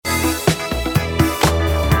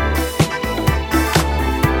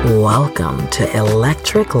Welcome to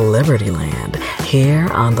Electric Liberty Land, here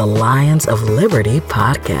on the Lions of Liberty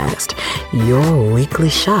podcast, your weekly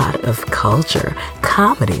shot of culture,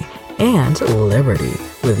 comedy, and liberty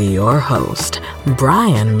with your host,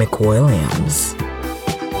 Brian McWilliams.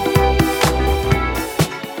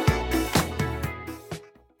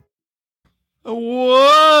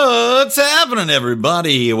 What's happening,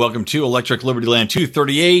 everybody? Welcome to Electric Liberty Land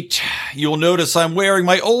 238. You'll notice I'm wearing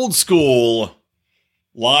my old school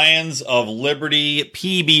Lions of Liberty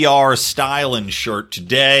PBR styling shirt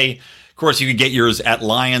today. Of course, you can get yours at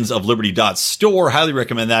lionsofliberty.store. Highly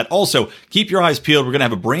recommend that. Also, keep your eyes peeled. We're going to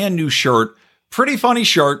have a brand new shirt. Pretty funny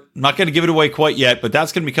shirt. I'm not going to give it away quite yet, but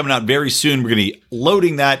that's going to be coming out very soon. We're going to be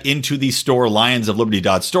loading that into the store,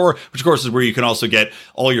 lionsofliberty.store, which of course is where you can also get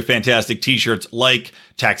all your fantastic t-shirts like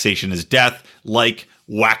Taxation is Death, like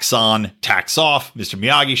Wax On, Tax Off, Mr.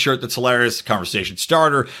 Miyagi shirt that's hilarious, Conversation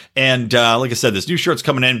Starter. And like I said, this new shirt's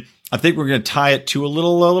coming in. I think we're going to tie it to a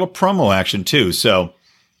little promo action too. So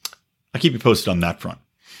I'll keep you posted on that front.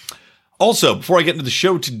 Also, before I get into the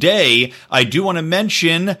show today, I do want to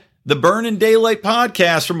mention the Burning Daylight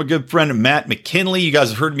podcast from a good friend, Matt McKinley. You guys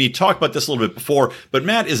have heard me talk about this a little bit before, but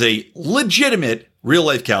Matt is a legitimate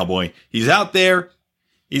real-life cowboy. He's out there.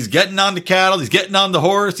 He's getting on the cattle. He's getting on the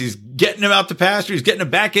horse. He's getting them out to pasture. He's getting them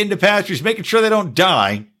back into pasture. He's making sure they don't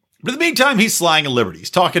die. But in the meantime, he's slaying in liberty. He's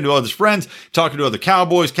talking to other friends, talking to other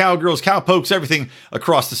cowboys, cowgirls, cowpokes, everything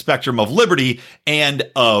across the spectrum of liberty and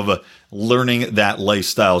of learning that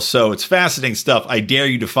lifestyle. So it's fascinating stuff. I dare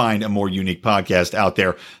you to find a more unique podcast out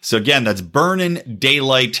there. So again, that's Burning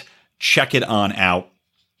Daylight. Check it on out.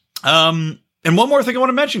 And one more thing I want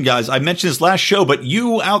to mention, guys. I mentioned this last show, but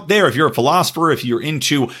you out there, if you're a philosopher, if you're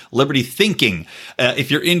into liberty thinking,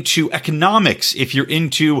 if you're into economics, if you're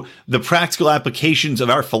into the practical applications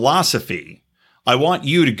of our philosophy, I want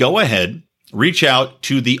you to go ahead, reach out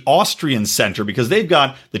to the Austrian Center because they've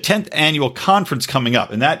got the 10th annual conference coming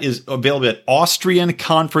up, and that is available at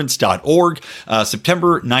austrianconference.org.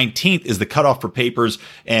 September 19th is the cutoff for papers,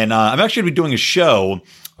 and I'm actually going to be doing a show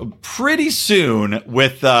pretty soon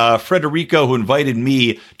with Federico, who invited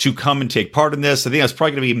me to come and take part in this. I think that's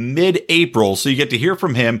probably going to be mid-April, so you get to hear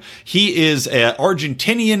from him. He is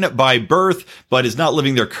Argentinian by birth, but is not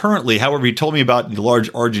living there currently. However, he told me about the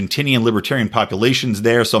large Argentinian libertarian populations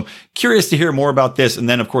there, so I'm curious to hear more about this, and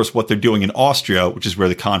then, of course, what they're doing in Austria, which is where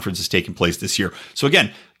the conference is taking place this year. So again,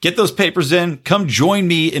 get those papers in. Come join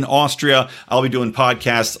me in Austria. I'll be doing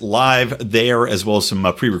podcasts live there, as well as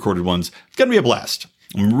some pre-recorded ones. It's going to be a blast.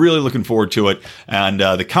 I'm really looking forward to it. And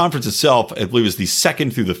the conference itself, I believe, is the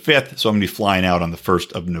 2nd through the 5th. So I'm going to be flying out on the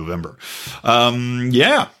 1st of November.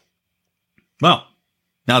 Yeah. Well,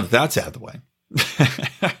 now that that's out of the way.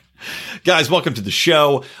 Guys, welcome to the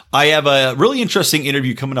show. I have a really interesting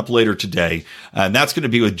interview coming up later today, and that's going to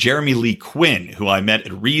be with Jeremy Lee Quinn, who I met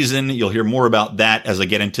at Reason. You'll hear more about that as I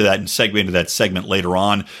get into that and segue into that segment later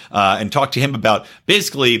on, and talk to him about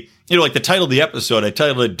basically, you know, like the title of the episode, I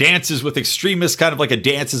titled it Dances with Extremists, kind of like a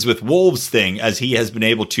Dances with Wolves thing, as he has been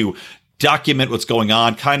able to document what's going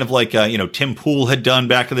on, kind of like, Tim Pool had done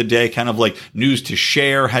back in the day, kind of like News to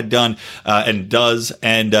Share had done and does.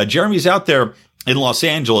 And Jeremy's out there in Los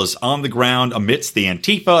Angeles on the ground amidst the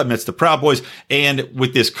Antifa, amidst the Proud Boys, and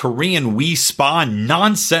with this Korean We Spa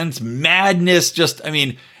nonsense, madness,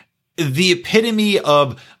 the epitome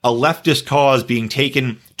of a leftist cause being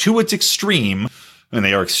taken to its extreme, and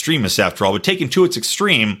they are extremists after all, but taken to its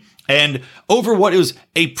extreme, and over what is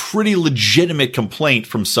a pretty legitimate complaint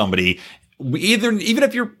from somebody. Even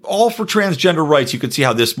if you're all for transgender rights, you could see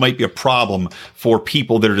how this might be a problem for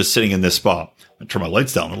people that are just sitting in this spa. I turn my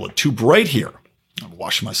lights down, a little too bright here. I'm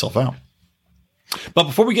washing myself out. But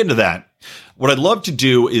before we get into that, what I'd love to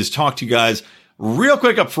do is talk to you guys real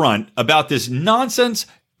quick up front about this nonsense,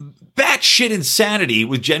 batshit insanity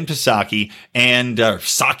with Jen Psaki and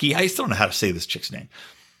Psaki. I still don't know how to say this chick's name.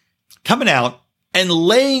 Coming out and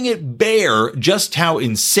laying it bare just how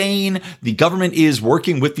insane the government is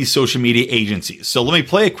working with these social media agencies. So let me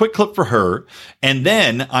play a quick clip for her, and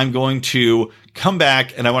then I'm going to come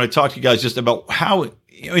back and I want to talk to you guys just about how,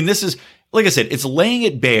 this is, like I said, it's laying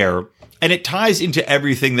it bare, and it ties into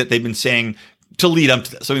everything that they've been saying to lead up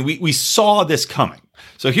to this. We saw this coming.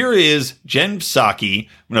 So here is Jen Psaki.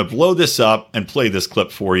 I'm going to blow this up and play this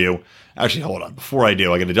clip for you. Actually, hold on. Before I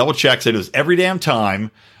do, I got to double check. So I do this every damn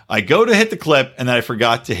time. I go to hit the clip, and then I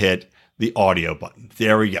forgot to hit the audio button.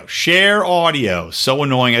 There we go. Share audio. So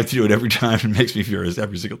annoying. I have to do it every time. It makes me furious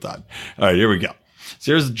every single time. All right, here we go.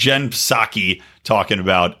 So here's Jen Psaki talking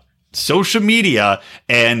about social media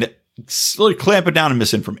and slowly clamping down on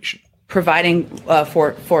misinformation. providing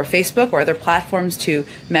for Facebook or other platforms to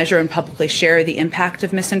measure and publicly share the impact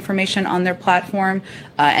of misinformation on their platform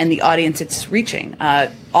and the audience it's reaching.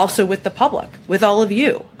 Also with the public, with all of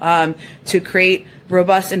you, to create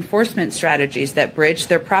robust enforcement strategies that bridge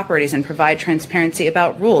their properties and provide transparency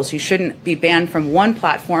about rules. You shouldn't be banned from one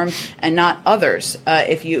platform and not others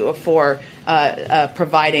for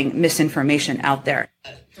providing misinformation out there.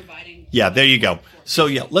 Yeah, there you go. So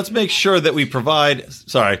yeah, let's make sure that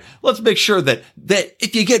let's make sure that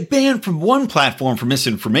if you get banned from one platform for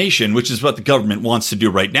misinformation, which is what the government wants to do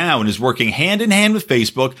right now and is working hand in hand with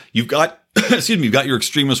Facebook, you've got you've got your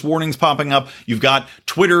extremist warnings popping up. You've got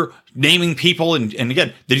Twitter naming people. And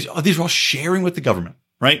again, these are all sharing with the government,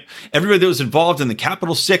 right? Everybody that was involved in the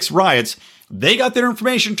Capitol 6 riots, they got their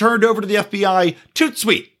information turned over to the FBI. Toot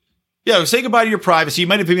sweet. Yeah, say goodbye to your privacy. You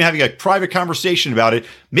might have been having a private conversation about it.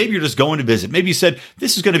 Maybe you're just going to visit. Maybe you said,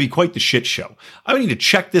 this is going to be quite the shit show. I need to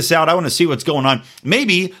check this out. I want to see what's going on.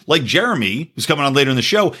 Maybe, like Jeremy, who's coming on later in the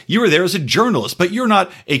show, you were there as a journalist, but you're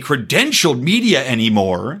not a credentialed media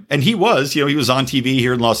anymore. And he was on TV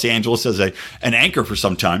here in Los Angeles as an anchor for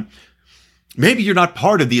some time. Maybe you're not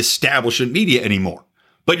part of the establishment media anymore.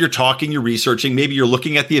 But you're talking, you're researching, maybe you're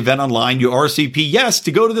looking at the event online, you RSVP yes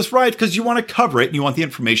to go to this riot because you want to cover it and you want the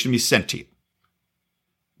information to be sent to you.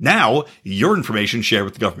 Now, your information shared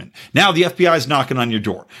with the government. Now the FBI is knocking on your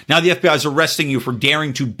door. Now the FBI is arresting you for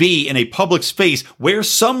daring to be in a public space where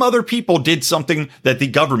some other people did something that the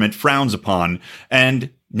government frowns upon.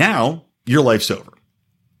 And now your life's over.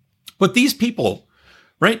 But these people,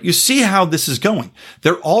 right? You see how this is going.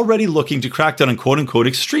 They're already looking to crack down on quote unquote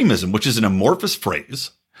extremism, which is an amorphous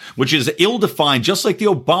phrase, which is ill-defined, just like the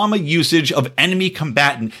Obama usage of enemy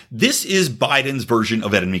combatant. This is Biden's version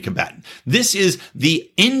of enemy combatant. This is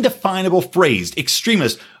the indefinable phrase,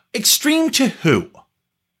 extremist. Extreme to who?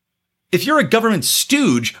 If you're a government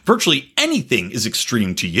stooge, virtually anything is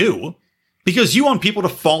extreme to you. Because you want people to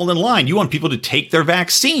fall in line. You want people to take their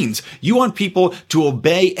vaccines. You want people to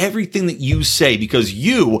obey everything that you say because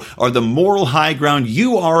you are the moral high ground.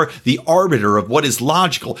 You are the arbiter of what is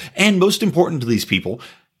logical. And most important to these people,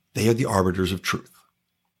 they are the arbiters of truth.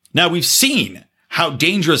 Now, we've seen how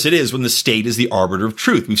dangerous it is when the state is the arbiter of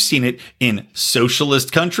truth. We've seen it in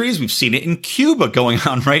socialist countries. We've seen it in Cuba going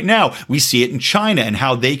on right now. We see it in China and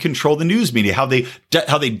how they control the news media, how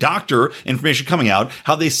they doctor information coming out,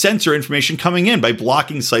 how they censor information coming in by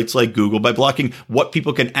blocking sites like Google, by blocking what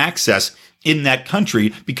people can access in that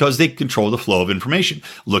country because they control the flow of information.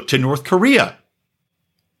 Look to North Korea.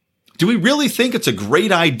 Do we really think it's a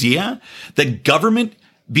great idea that government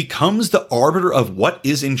becomes the arbiter of what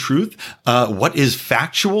is in truth, what is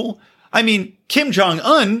factual? I mean, Kim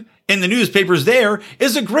Jong-un in the newspapers there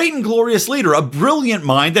is a great and glorious leader, a brilliant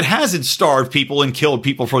mind that hasn't starved people and killed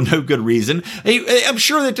people for no good reason. I'm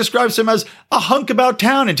sure that describes him as a hunk about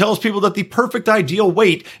town and tells people that the perfect ideal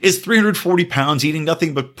weight is 340 pounds, eating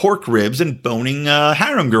nothing but pork ribs and boning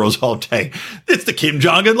harem girls all day. It's the Kim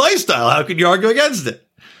Jong-un lifestyle. How could you argue against it?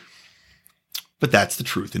 But that's the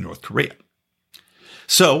truth in North Korea.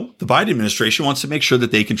 So the Biden administration wants to make sure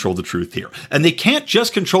that they control the truth here. And they can't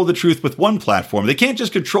just control the truth with one platform. They can't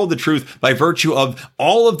just control the truth by virtue of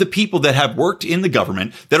all of the people that have worked in the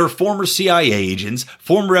government that are former CIA agents,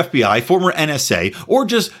 former FBI, former NSA, or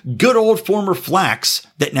just good old former flacks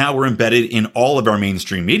that now are embedded in all of our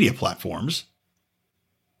mainstream media platforms.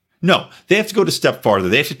 No, they have to go a step farther.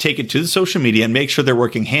 They have to take it to the social media and make sure they're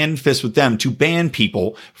working hand in fist with them to ban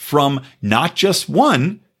people from not just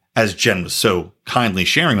one, as Jen was so kindly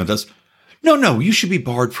sharing with us. No, you should be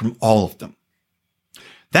barred from all of them.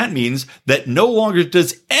 That means that no longer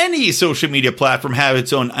does any social media platform have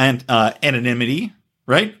its own anonymity,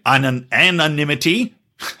 right? Anonymity.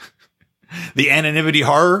 The anonymity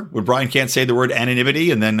horror, where Brian can't say the word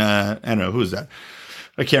anonymity. And then, I don't know, who is that?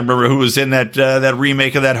 I can't remember who was in that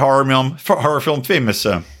remake of that horror film, famous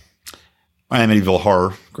Amityville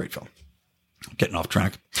Horror. Great film. Getting off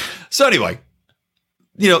track. So anyway,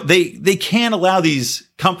 they can't allow these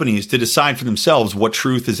companies to decide for themselves what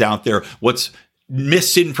truth is out there, what's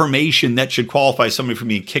misinformation that should qualify somebody from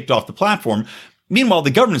being kicked off the platform. Meanwhile,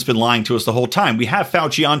 the government's been lying to us the whole time. We have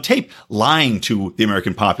Fauci on tape lying to the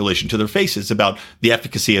American population to their faces about the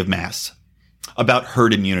efficacy of masks, about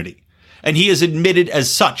herd immunity. And he has admitted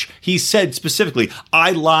as such. He said specifically,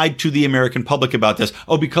 I lied to the American public about this.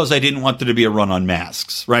 Oh, because I didn't want there to be a run on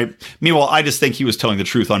masks, right? Meanwhile, I just think he was telling the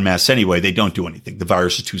truth on masks anyway. They don't do anything. The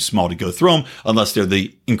virus is too small to go through them unless they're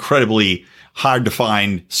the incredibly hard to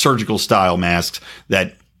find surgical style masks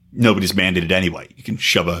that nobody's mandated anyway. You can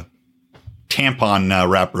shove a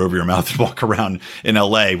tampon wrapper over your mouth and walk around in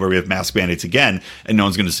LA where we have mask mandates again, and no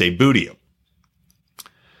one's going to say boo to you.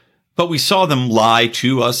 But we saw them lie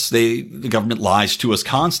to us. The government lies to us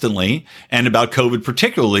constantly. And about COVID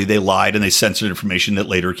particularly, they lied and they censored information that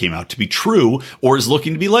later came out to be true or is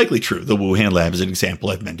looking to be likely true. The Wuhan lab is an example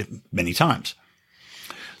I've mentioned many times.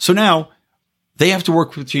 So now they have to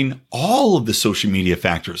work between all of the social media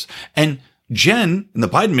factors. And Jen and the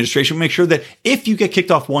Biden administration make sure that if you get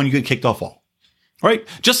kicked off one, you get kicked off all. Right?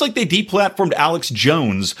 Just like they deplatformed Alex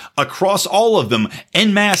Jones across all of them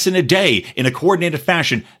en masse in a day in a coordinated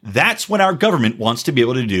fashion. That's what our government wants to be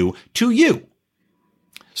able to do to you.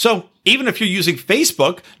 So even if you're using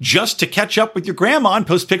Facebook just to catch up with your grandma and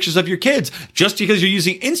post pictures of your kids, just because you're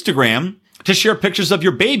using Instagram to share pictures of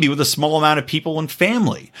your baby with a small amount of people and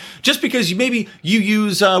family, just because you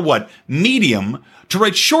use Medium to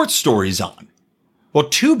write short stories on. Well,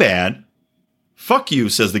 too bad. Fuck you,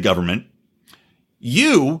 says the government.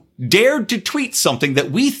 You dared to tweet something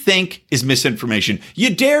that we think is misinformation.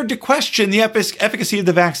 You dared to question the efficacy of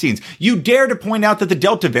the vaccines. You dare to point out that the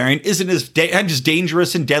Delta variant isn't as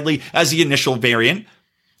dangerous and deadly as the initial variant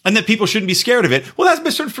and that people shouldn't be scared of it. Well, that's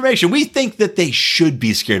misinformation. We think that they should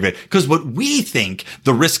be scared of it because what we think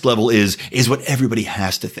the risk level is what everybody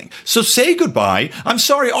has to think. So say goodbye. I'm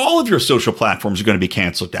sorry, all of your social platforms are going to be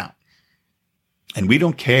canceled down. And we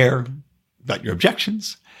don't care about your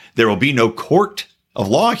objections. There will be no court of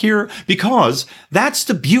law here because that's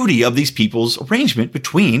the beauty of these people's arrangement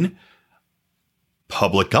between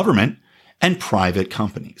public government and private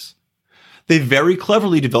companies. They very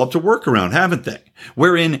cleverly developed a workaround, haven't they?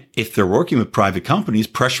 Wherein if they're working with private companies,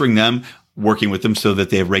 pressuring them, working with them so that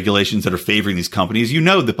they have regulations that are favoring these companies, you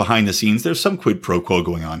know that behind the scenes, there's some quid pro quo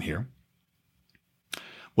going on here.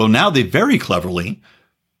 Well, now they've very cleverly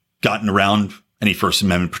gotten around any First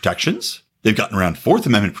Amendment protections. They've gotten around Fourth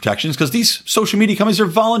Amendment protections because these social media companies are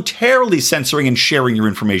voluntarily censoring and sharing your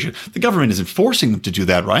information. The government isn't forcing them to do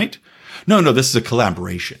that, right? No, this is a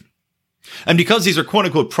collaboration. And because these are quote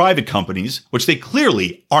unquote private companies, which they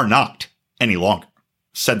clearly are not any longer,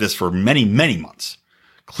 said this for many, many months,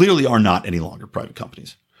 clearly are not any longer private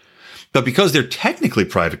companies. But because they're technically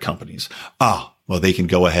private companies, they can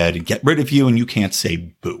go ahead and get rid of you and you can't say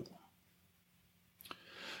boo.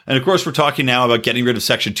 And of course, we're talking now about getting rid of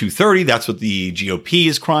Section 230. That's what the GOP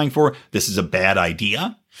is crying for. This is a bad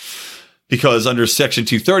idea because under Section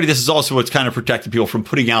 230, this is also what's kind of protecting people from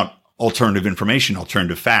putting out alternative information,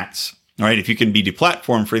 alternative facts. All right. If you can be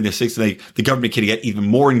deplatformed for this, the government can get even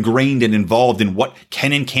more ingrained and involved in what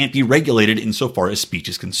can and can't be regulated insofar as speech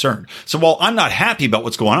is concerned. So while I'm not happy about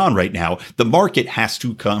what's going on right now, the market has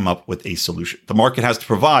to come up with a solution. The market has to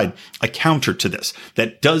provide a counter to this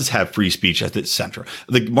that does have free speech at its center.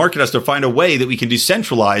 The market has to find a way that we can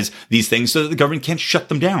decentralize these things so that the government can't shut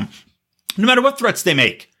them down, no matter what threats they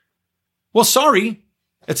make. Well, sorry,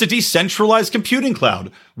 it's a decentralized computing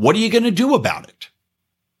cloud. What are you going to do about it?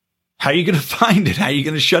 How are you going to find it? How are you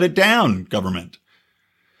going to shut it down, government?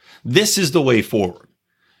 This is the way forward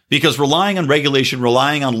because relying on regulation,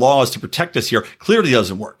 relying on laws to protect us here clearly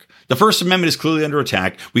doesn't work. The First Amendment is clearly under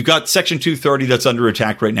attack. We've got Section 230 that's under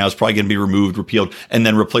attack right now. It's probably going to be removed, repealed, and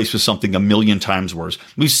then replaced with something a million times worse.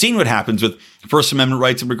 We've seen what happens with First Amendment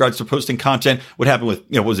rights in regards to posting content. What happened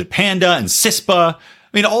with, Panda and CISPA? I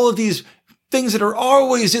mean, all of these things that are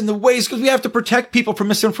always in the ways because we have to protect people from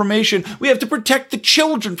misinformation. We have to protect the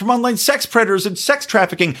children from online sex predators and sex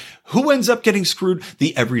trafficking. Who ends up getting screwed?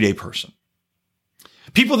 The everyday person.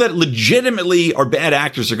 People that legitimately are bad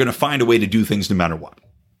actors are going to find a way to do things no matter what.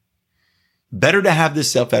 Better to have this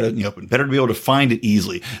stuff out in the open. Better to be able to find it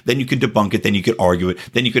easily. Then you can debunk it. Then you can argue it.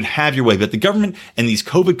 Then you can have your way. But the government and these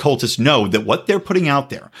COVID cultists know that what they're putting out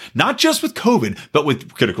there, not just with COVID, but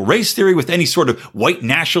with critical race theory, with any sort of white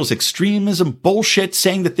nationalist extremism bullshit,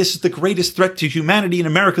 saying that this is the greatest threat to humanity in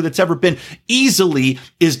America that's ever been, easily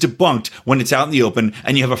is debunked when it's out in the open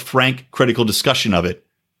and you have a frank, critical discussion of it.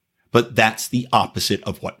 But that's the opposite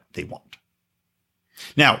of what they want.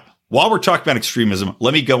 Now, while we're talking about extremism,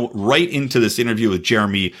 let me go right into this interview with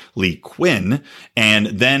Jeremy Lee Quinn, and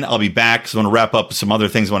then I'll be back because I want to wrap up with some other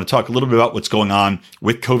things. I want to talk a little bit about what's going on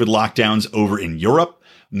with COVID lockdowns over in Europe,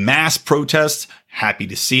 mass protests. Happy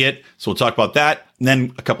to see it. So we'll talk about that, and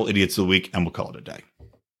then a couple idiots of the week, and we'll call it a day.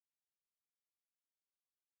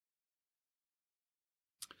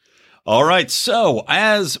 All right. So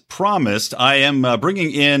as promised, I am bringing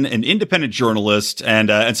in an independent journalist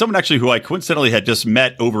and someone actually who I coincidentally had just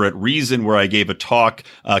met over at Reason, where I gave a talk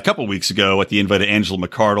a couple weeks ago at the invite of Angela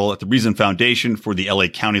McArdle at the Reason Foundation for the LA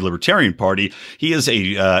County Libertarian Party. He is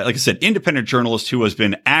a, like I said, independent journalist who has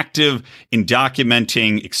been active in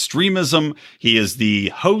documenting extremism. He is the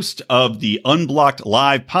host of the Unblocked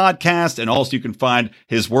Live podcast. And also you can find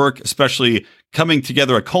his work, especially coming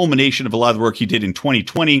together, a culmination of a lot of the work he did in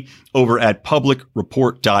 2020 over at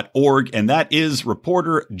publicreport.org. And that is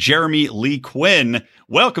reporter Jeremy Lee Quinn.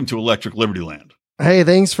 Welcome to Electric Liberty Land. Hey,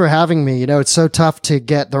 thanks for having me. You know, it's so tough to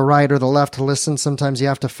get the right or the left to listen. Sometimes you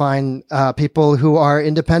have to find people who are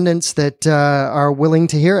independents that are willing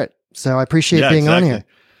to hear it. So I appreciate being on here.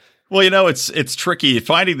 Well, you know, it's tricky.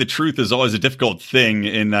 Finding the truth is always a difficult thing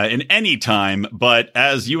in any time. But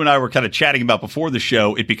as you and I were kind of chatting about before the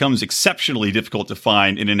show, it becomes exceptionally difficult to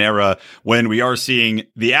find in an era when we are seeing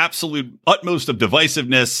the absolute utmost of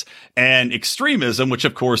divisiveness and extremism, which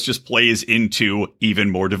of course just plays into even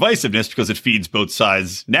more divisiveness because it feeds both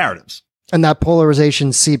sides' narratives. And that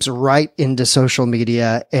polarization seeps right into social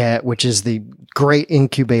media, which is the great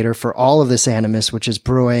incubator for all of this animus, which is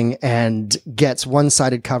brewing and gets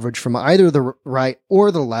one-sided coverage from either the right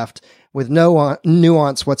or the left with no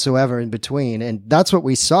nuance whatsoever in between. And that's what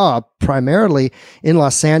we saw primarily in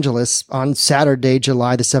Los Angeles on Saturday,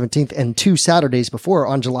 July the 17th, and 2 Saturdays before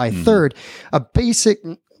on July 3rd, a basic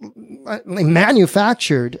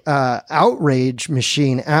manufactured outrage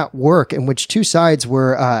machine at work in which two sides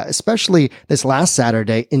were, especially this last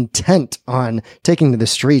Saturday, intent on taking to the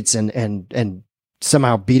streets and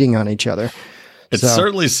somehow beating on each other. It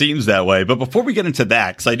certainly seems that way. But before we get into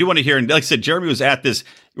that, because I do want to hear, and like I said, Jeremy was at this,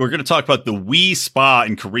 we're going to talk about the Wi Spa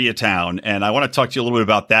in Koreatown. And I want to talk to you a little bit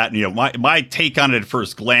about that. And, you know, my take on it at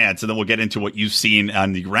first glance, and then we'll get into what you've seen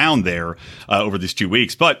on the ground there over these 2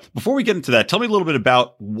 weeks. But before we get into that, tell me a little bit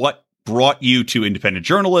about what brought you to independent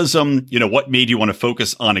journalism, you know, what made you want to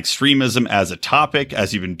focus on extremism as a topic,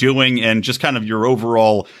 as you've been doing, and just kind of your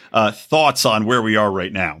overall thoughts on where we are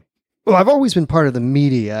right now. Well, I've always been part of the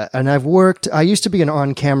media, and I used to be an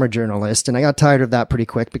on-camera journalist, and I got tired of that pretty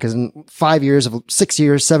quick because in 7 years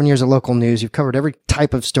of local news, you've covered every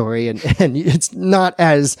type of story, and it's not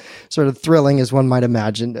as sort of thrilling as one might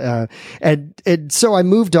imagine. And so I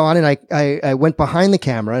moved on, and I went behind the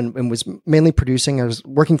camera and was mainly producing. I was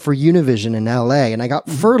working for Univision in LA, and I got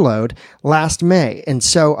furloughed last May. And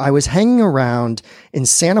so I was hanging around in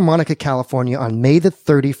Santa Monica, California on May the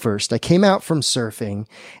 31st. I came out from surfing,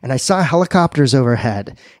 and I saw helicopters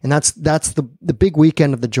overhead, and that's the big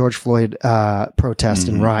weekend of the George Floyd protest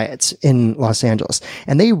and riots in Los Angeles,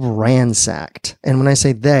 and they ransacked. And when I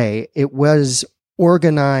say they, it was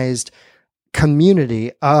organized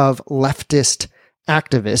community of leftist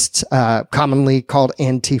activists, commonly called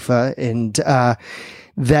Antifa, and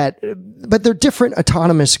but they're different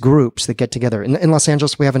autonomous groups that get together. In Los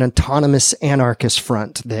Angeles, we have an autonomous anarchist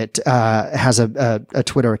front that has a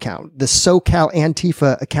Twitter account. The SoCal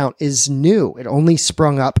Antifa account is new. It only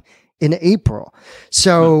sprung up in April.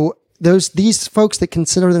 So these folks that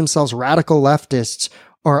consider themselves radical leftists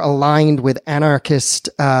are aligned with anarchist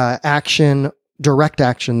action, direct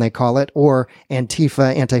action, they call it, or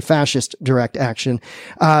Antifa, anti-fascist direct action.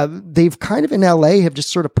 They've kind of in LA have just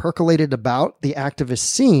sort of percolated about the activist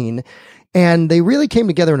scene. And they really came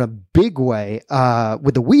together in a big way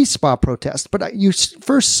with the Wi Spa protest. But you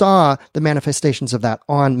first saw the manifestations of that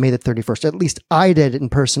on May the 31st. At least I did in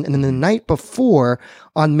person. And then the night before,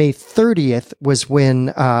 on May 30th, was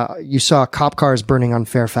when you saw cop cars burning on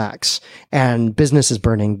Fairfax and businesses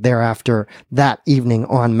burning thereafter that evening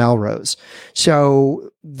on Melrose. So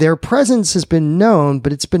their presence has been known,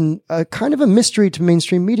 but it's been kind of a mystery to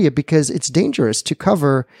mainstream media because it's dangerous to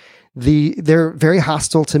cover. They're very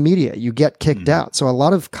hostile to media. You get kicked out. So a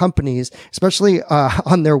lot of companies, especially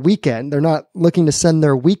on their weekend, they're not looking to send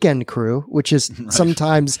their weekend crew, which is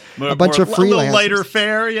sometimes a bunch of freelancers. A little lighter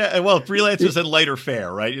fare, yeah. Well, freelancers and lighter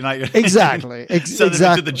fare, right? You're not exactly. Send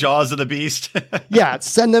them into the jaws of the beast. Yeah,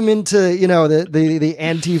 send them into the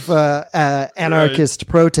Antifa anarchist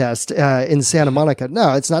protest in Santa Monica.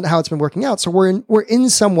 No, it's not how it's been working out. So we're in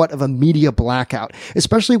somewhat of a media blackout,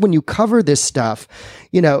 especially when you cover this stuff.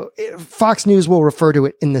 You know, Fox News will refer to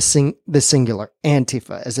it in the singular,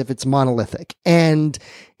 Antifa, as if it's monolithic. And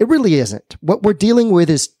it really isn't. What we're dealing with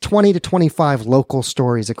is 20 to 25 local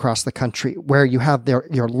stories across the country where you have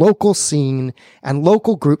your local scene and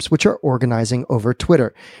local groups which are organizing over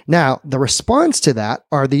Twitter. Now, the response to that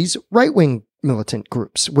are these right-wing militant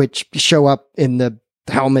groups, which show up in the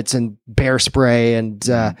helmets and bear spray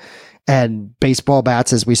and baseball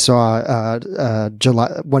bats, as we saw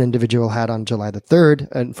one individual had on July the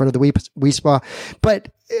 3rd in front of the Wi Spa. But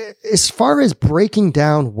as far as breaking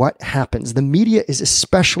down what happens, the media is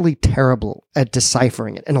especially terrible at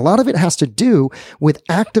deciphering it. And a lot of it has to do with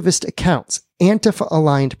activist accounts,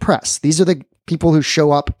 Antifa-aligned press. These are the people who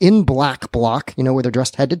show up in black bloc, where they're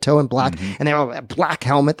dressed head to toe in black, and they have a black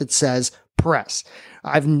helmet that says press.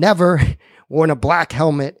 I've never worn a black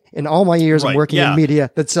helmet in all my years of working in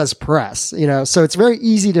media that says press, so it's very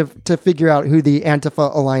easy to figure out who the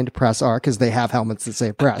Antifa aligned press are because they have helmets that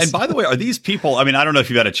say press. And by the way, are these people, I don't know if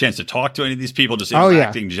you've had a chance to talk to any of these people, just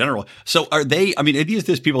acting in general. So are they, are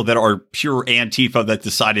these people that are pure Antifa that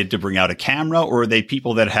decided to bring out a camera, or are they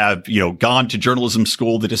people that have, gone to journalism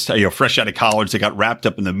school that just, fresh out of college, they got wrapped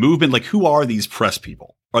up in the movement? Like, who are these press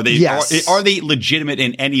people? Are they are they legitimate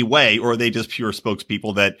in any way, or are they just pure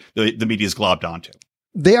spokespeople that the media's globbed onto?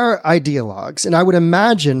 They are ideologues, and I would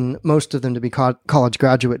imagine most of them to be college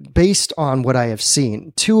graduate based on what I have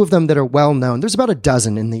seen. Two of them that are well known. There's about a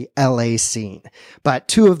dozen in the LA scene, but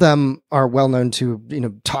two of them are well known to,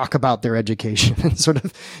 talk about their education and sort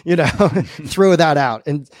of, throw that out.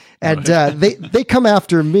 And they come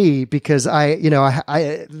after me because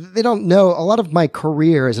they don't know a lot of my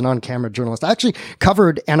career as an on-camera journalist. I actually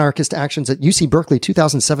covered anarchist actions at UC Berkeley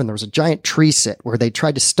 2007. There was a giant tree sit where they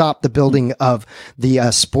tried to stop the building of the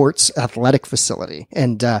sports athletic facility,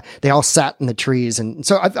 and they all sat in the trees. And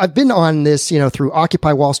so I've been on this, through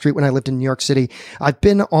Occupy Wall Street when I lived in New York City. I've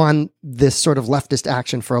been on this sort of leftist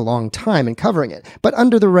action for a long time and covering it, but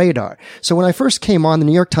under the radar. So when I first came on, the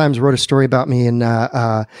New York Times wrote a story about me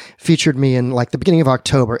and featured me in like the beginning of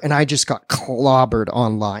October, and I just got clobbered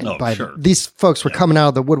online by these folks were coming out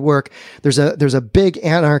of the woodwork. There's a big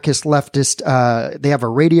anarchist leftist. They have a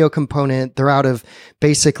radio component. They're out of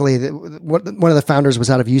basically one of the founders was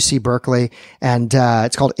out of UC Berkeley, and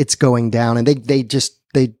it's called It's Going Down, and they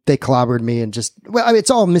clobbered me and it's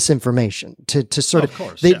all misinformation to sort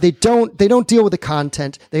of they don't deal with the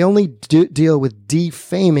content. They only deal with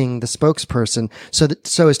defaming the spokesperson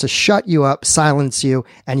so as to shut you up, silence you,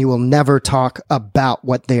 and you will never talk about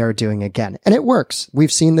what they are doing again. And it works.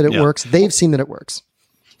 We've seen that it works. They've seen that it works.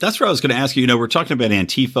 That's where I was going to ask you, we're talking about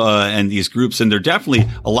Antifa and these groups, and they're definitely,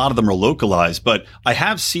 a lot of them are localized, but I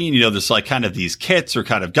have seen, this like kind of these kits or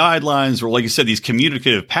kind of guidelines, or like you said, these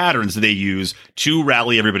communicative patterns that they use to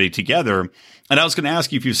rally everybody together. And I was going to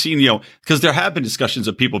ask you if you've seen, because there have been discussions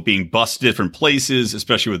of people being bused different places,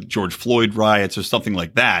 especially with George Floyd riots or something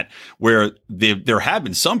like that, where there have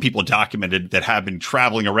been some people documented that have been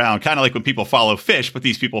traveling around, kind of like when people follow fish, but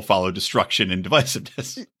these people follow destruction and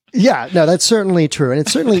divisiveness. Yeah, no, that's certainly true. And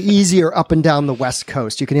it's certainly easier up and down the West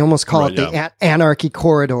Coast. You can almost call it the anarchy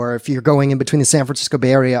corridor if you're going in between the San Francisco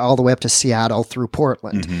Bay Area all the way up to Seattle through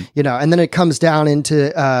Portland, and then it comes down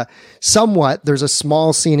into somewhat, there's a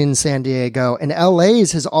small scene in San Diego, and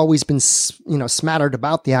LA's has always been, smattered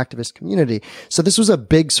about the activist community. So this was a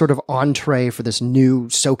big sort of entree for this new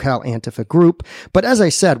SoCal Antifa group. But as I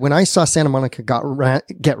said, when I saw Santa Monica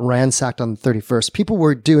get ransacked on the 31st, people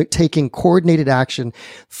were taking coordinated action.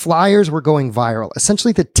 Flyers were going viral.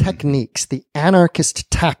 Essentially the techniques, the anarchist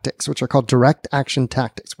tactics, which are called direct action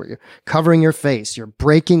tactics, where you're covering your face, you're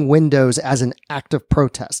breaking windows as an act of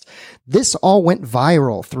protest. This all went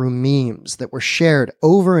viral through memes that were shared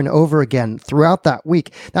over and over again throughout that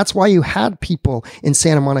week. That's why you had people in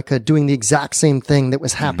Santa Monica doing the exact same thing that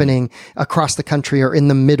was happening across the country or in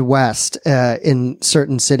the Midwest, in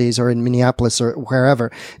certain cities or in Minneapolis or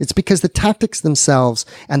wherever. It's because the tactics themselves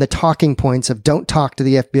and the talking points of don't talk to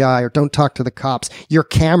the FBI or don't talk to the cops. Your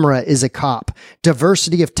camera is a cop.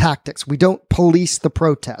 Diversity of tactics. We don't police the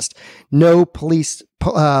protest. No police,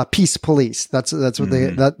 peace police. That's what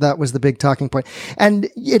that was the big talking point. And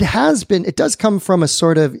it does come from a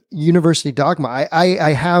sort of university dogma.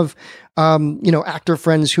 I have, actor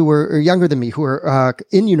friends who were younger than me who were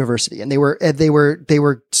in university, and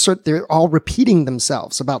they're all repeating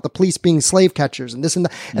themselves about the police being slave catchers and this and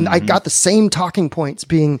that. And I got the same talking points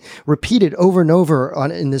being repeated over and over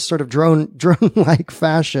in this sort of drone-like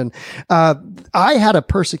fashion. I had a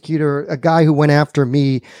persecutor, a guy who went after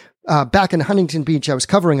me back in Huntington Beach. I was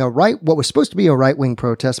covering what was supposed to be a right-wing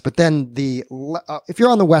protest, but then if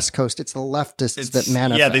you're on the West Coast, it's the leftists that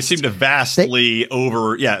manifest. Yeah, they seem to vastly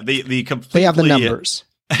they have the numbers.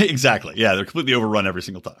 Exactly. Yeah, they're completely overrun every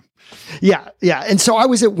single time. Yeah. And so I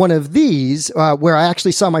was at one of these where I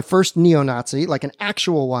actually saw my first neo-Nazi, like an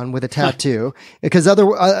actual one with a tattoo, because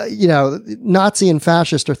Nazi and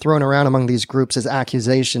fascist are thrown around among these groups as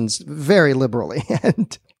accusations very liberally.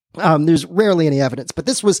 And there's rarely any evidence, but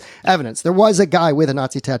this was evidence. There was a guy with a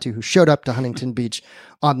Nazi tattoo who showed up to Huntington Beach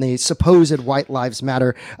on the supposed White Lives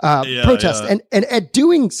Matter protest. Yeah. And at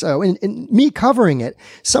doing so, and me covering it,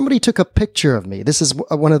 somebody took a picture of me. This is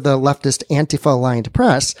one of the leftist Antifa-aligned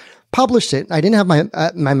press. published it. I didn't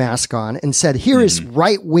have my mask on, and said, "Here is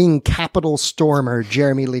right-wing Capitol stormer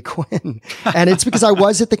Jeremy Lee Quinn," and it's because I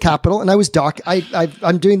was at the Capitol and I was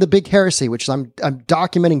I'm doing the big heresy, which is I'm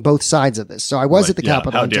documenting both sides of this. So I was at the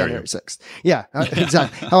Capitol on January 6th. Yeah,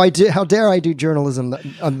 exactly. How dare I do journalism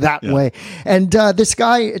that way? And this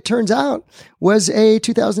guy, it turns out, was a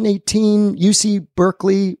 2018 UC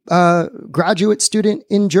Berkeley graduate student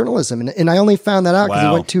in journalism, and I only found that out because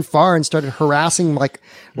he went too far and started harassing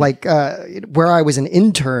where I was an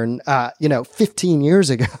intern, 15 years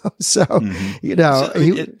ago. So,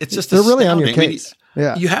 it's just they're really on your case.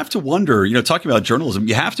 Yeah. You have to wonder, talking about journalism,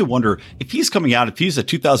 you have to wonder if he's coming out, if he's a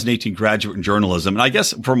 2018 graduate in journalism. And I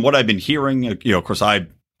guess from what I've been hearing, of course, I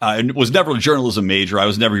was never a journalism major. I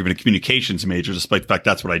was never even a communications major, despite the fact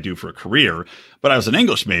that's what I do for a career. But I was an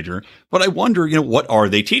English major. But I wonder, what are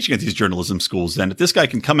they teaching at these journalism schools then? If this guy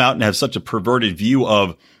can come out and have such a perverted view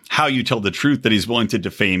of how you tell the truth, that he's willing to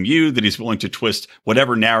defame you, that he's willing to twist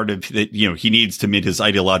whatever narrative that, he needs to meet his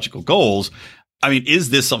ideological goals. I mean, is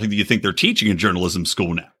this something that you think they're teaching in journalism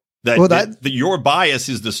school now? That your bias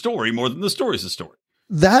is the story more than the story is the story.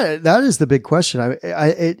 That is the big question.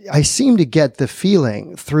 I seem to get the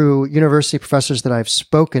feeling through university professors that I've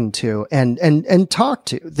spoken to and talked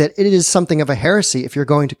to that it is something of a heresy if you're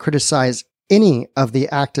going to criticize any of the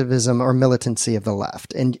activism or militancy of the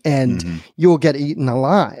left, and you will get eaten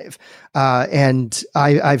alive. And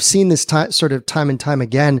I've seen this sort of time and time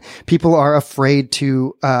again. People are afraid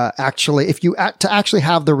to actually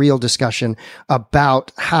have the real discussion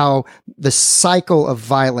about how the cycle of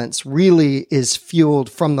violence really is fueled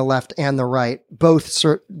from the left and the right,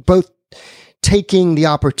 both taking the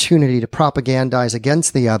opportunity to propagandize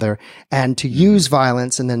against the other and to use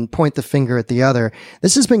violence and then point the finger at the other.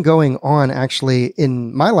 This has been going on actually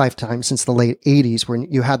in my lifetime since the late 80s, where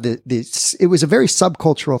you had it was a very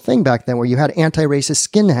subcultural thing back then, where you had anti-racist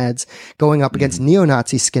skinheads going up against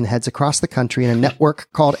neo-Nazi skinheads across the country in a network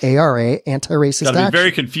called ARA, Anti-Racist Action. That'd be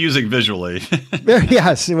very confusing visually.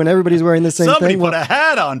 Yes, when everybody's wearing the same Somebody thing. Somebody put a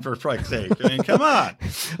hat on, for fuck's sake. I mean, come on.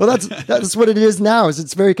 Well, that's what it is now. Is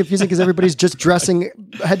it's very confusing because everybody's just dressing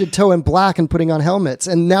head to toe in black and putting on helmets.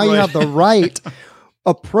 And now you have the right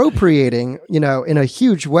appropriating, in a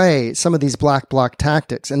huge way, some of these black bloc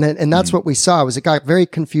tactics. And that's what we saw. Was it got very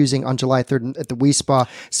confusing on July 3rd at the WeSpa,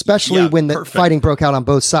 especially when the fighting broke out on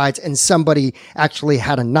both sides and somebody actually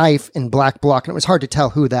had a knife in black bloc, and it was hard to tell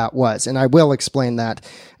who that was. And I will explain that.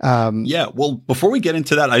 Well, before we get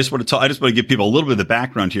into that, I just want to give people a little bit of the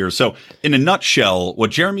background here. So in a nutshell,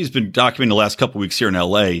 what Jeremy's been documenting the last couple of weeks here in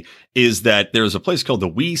LA is that there's a place called the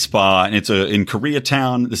WeSpa, and it's in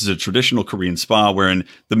Koreatown. This is a traditional Korean spa wherein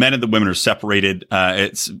the men and the women are separated.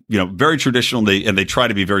 It's, very traditional, and they try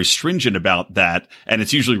to be very stringent about that, and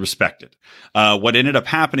it's usually respected. What ended up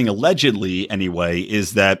happening, allegedly anyway,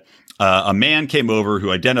 is that a man came over who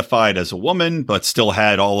identified as a woman, but still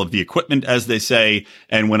had all of the equipment, as they say,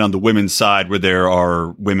 and went on the women's side where there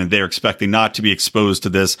are women they're expecting not to be exposed to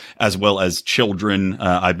this, as well as children.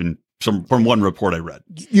 From one report I read.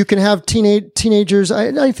 You can have teenagers.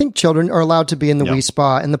 I think children are allowed to be in the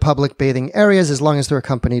WeSpa and the public bathing areas as long as they're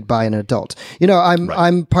accompanied by an adult.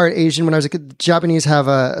 I'm part Asian. When I was a kid, the Japanese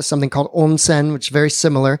have something called onsen, which is very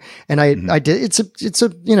similar. And I did. It's a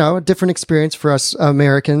different experience for us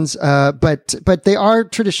Americans. But they are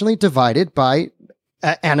traditionally divided by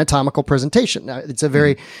anatomical presentation. Now, it's a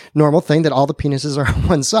very normal thing that all the penises are on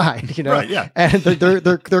one side, right, yeah. And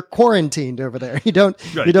they're quarantined over there. You don't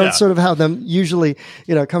sort of have them usually,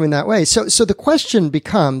 coming that way. So the question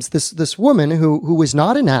becomes this woman who was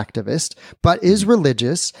not an activist, but is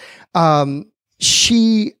religious.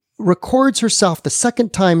 She records herself the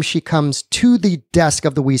second time she comes to the desk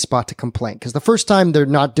of the WeSpa to complain. Because the first time they're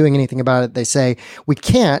not doing anything about it. They say, we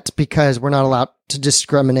can't because we're not allowed to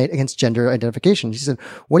discriminate against gender identification. She said,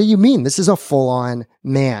 what do you mean? This is a full-on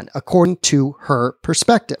man, according to her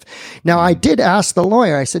perspective. Now, I did ask the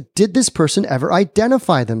lawyer, I said, did this person ever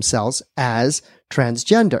identify themselves as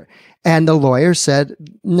transgender? And the lawyer said,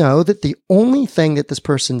 no, that the only thing that this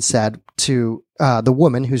person said to the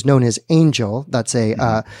woman who's known as Angel, that's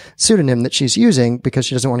a pseudonym that she's using because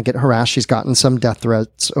she doesn't want to get harassed. She's gotten some death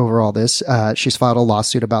threats over all this. She's filed a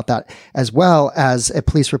lawsuit about that, as well as a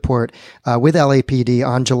police report with LAPD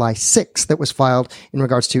on July 6th that was filed in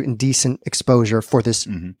regards to indecent exposure for this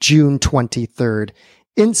June 23rd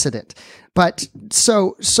incident. But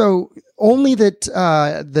so only that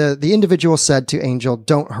the individual said to Angel,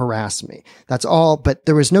 don't harass me. That's all. But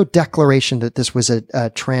there was no declaration that this was a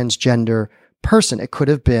transgender person. It could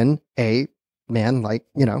have been a man like,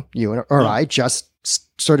 you or I, just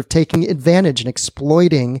sort of taking advantage and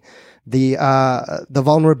exploiting the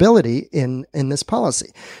vulnerability in this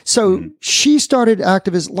policy. So she started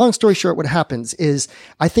activist. Long story short, what happens is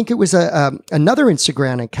I think it was another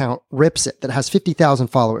Instagram account, Rips It, that has 50,000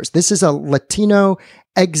 followers. This is a Latino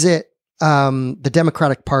exit the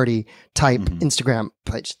Democratic Party type Instagram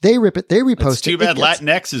page. They rip it. They repost it's too it. bad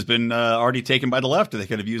Latinx has been already taken by the left. They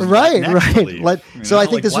could have used right. So I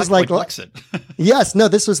think this was like yes, no,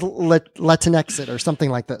 this was Latinxit or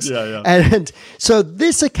something like this. Yeah. And so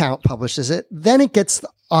this account publishes it. Then it gets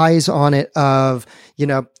eyes on it of,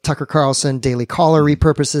 Tucker Carlson, Daily Caller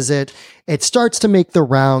repurposes it. It starts to make the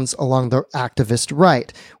rounds along the activist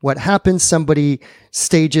right. What happens? Somebody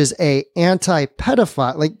stages a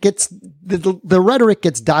anti-pedophile, like gets the rhetoric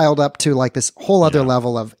gets dialed up to like this whole other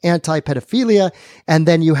level of anti-pedophilia. And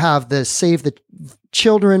then you have the Save the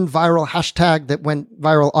Children viral hashtag that went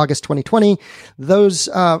viral August 2020. Those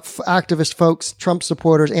activist folks, Trump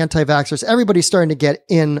supporters, anti-vaxxers, everybody's starting to get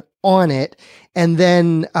in on it. And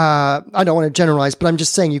then I don't want to generalize, but I'm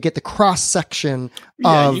just saying you get the cross section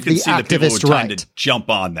of you can the see the people who activist are trying right to jump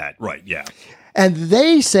on that. Right. Yeah. And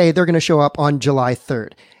they say they're going to show up on July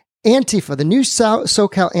 3rd. Antifa, the new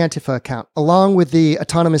SoCal Antifa account, along with the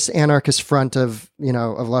Autonomous Anarchist Front of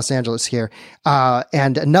Los Angeles here,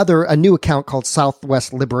 and a new account called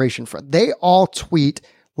Southwest Liberation Front. They all tweet,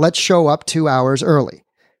 "Let's show up 2 hours early."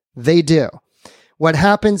 They do. What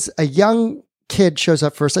happens? A young kid shows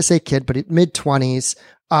up first. I say kid, but mid-20s,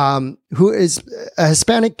 who is a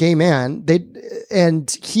Hispanic gay man.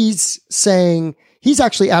 And he's saying. He's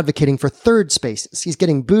actually advocating for third spaces. He's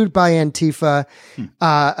getting booed by Antifa.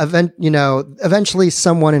 Eventually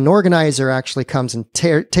an organizer actually comes and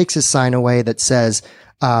takes his sign away that says,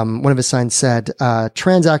 one of his signs said,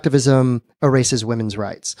 trans activism erases women's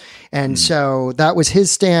rights. And so that was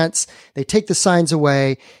his stance. They take the signs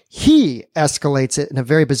away. He escalates it in a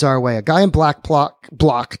very bizarre way. A guy in black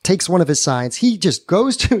block takes one of his signs. He just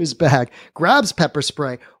goes to his bag, grabs pepper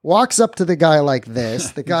spray, walks up to the guy like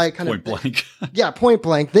this. The guy kind point blank. Point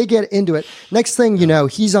blank. They get into it. Next thing you know,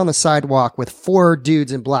 he's on the sidewalk with 4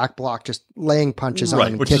 dudes in black block just laying punches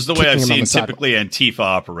on him. Which is the way I've seen typically Antifa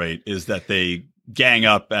operate, is that they gang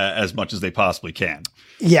up as much as they possibly can.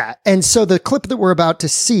 Yeah. And so the clip that we're about to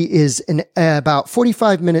see is about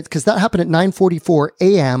 45 minutes, because that happened at 9:44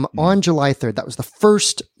 a.m. on July 3rd. That was the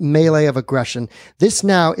first melee of aggression. This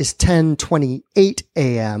now is 10:28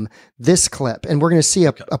 a.m., this clip. And we're going to see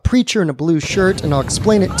a preacher in a blue shirt, and I'll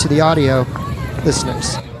explain it to the audio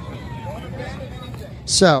listeners.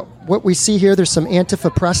 So what we see here, there's some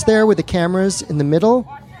Antifa press there with the cameras in the middle.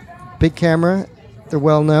 Big camera. They're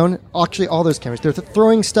well known. Actually, all those cameras. They're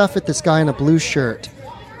throwing stuff at this guy in a blue shirt.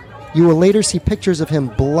 You will later see pictures of him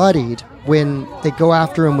bloodied when they go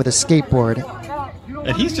after him with a skateboard.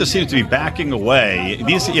 And he just seems to be backing away. The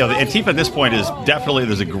Antifa at this point is definitely,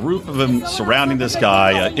 there's a group of them surrounding this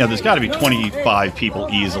guy. There's got to be 25 people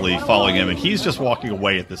easily following him, and he's just walking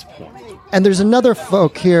away at this point. And there's another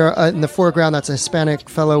folk here in the foreground that's a Hispanic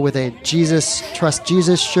fellow with a Trust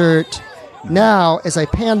Jesus shirt. Now, as I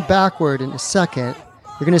pan backward in a second,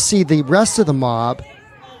 you're going to see the rest of the mob.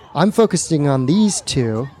 I'm focusing on these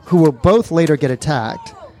two, who will both later get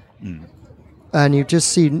attacked. And you just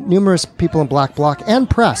see numerous people in black bloc and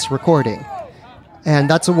press recording. And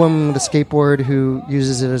that's a woman with a skateboard who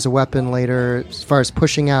uses it as a weapon later, as far as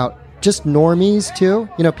pushing out just normies, too.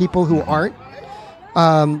 People who aren't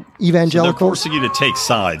evangelicals. So they're forcing you to take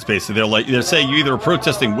sides, basically. They're saying you either are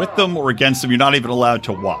protesting with them or against them. You're not even allowed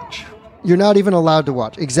to watch. You're not even allowed to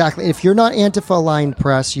watch. Exactly. If you're not Antifa-aligned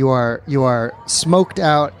press, you are smoked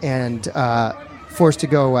out and forced to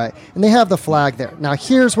go away. And they have the flag there. Now,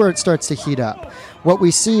 here's where it starts to heat up. What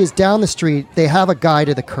we see is down the street, they have a guy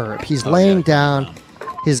to the curb. He's laying down.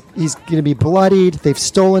 He's going to be bloodied. They've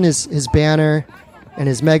stolen his banner and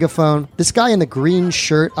his megaphone. This guy in the green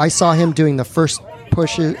shirt, I saw him doing the first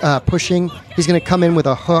pushing. He's going to come in with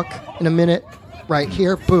a hook in a minute. Right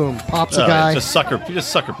here, boom, pops a guy. He just sucker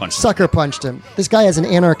punched him. Sucker punched him. This guy has an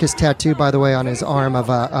anarchist tattoo, by the way, on his arm of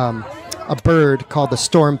a bird called the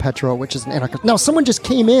Storm Petrel, which is an anarchist. Now, someone just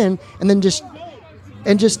came in and then just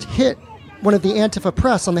hit one of the Antifa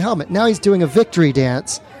press on the helmet. Now he's doing a victory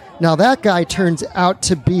dance. Now that guy turns out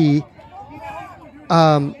to be.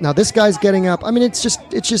 Now this guy's getting up. I mean, it's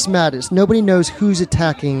just madness. Nobody knows who's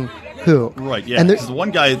attacking who. Right, yeah. Because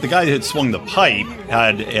the guy that swung the pipe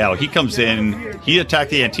he comes in, he attacked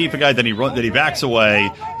the Antifa guy, then he backs away.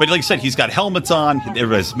 But like I said, he's got helmets on,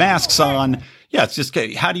 everybody has masks on. Yeah, it's just,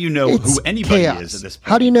 how do you know who anybody is at this point?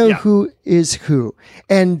 How do you know who is who?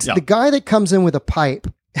 And the guy that comes in with a pipe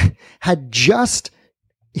had just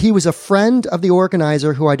he was a friend of the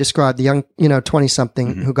organizer who I described, the young,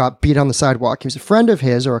 20-something who got beat on the sidewalk. He was a friend of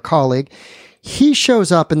his or a colleague. He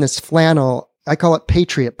shows up in this flannel. I call it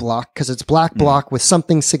Patriot block because it's black block with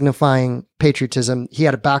something signifying patriotism. He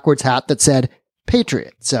had a backwards hat that said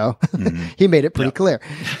Patriot. So he made it pretty clear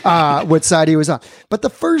what side he was on. But the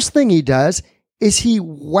first thing he does is he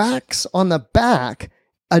whacks on the back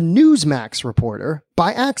a Newsmax reporter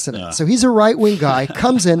by accident. So he's a right-wing guy,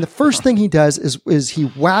 comes in. The first thing he does is he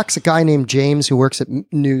whacks a guy named James who works at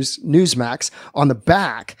Newsmax on the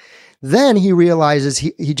back. Then he realizes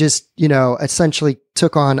he just, essentially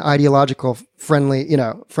took on ideological friendly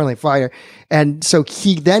fire. And so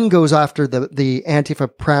he then goes after the Antifa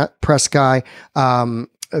press guy,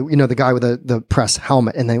 the guy with the press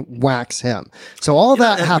helmet, and then whacks him. So all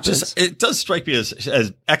that happens. It does strike me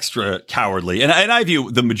as extra cowardly. And I view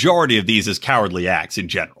the majority of these as cowardly acts in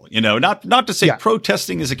general. Not to say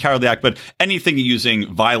protesting is a cowardly act, but anything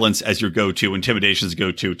using violence as your go-to, intimidation as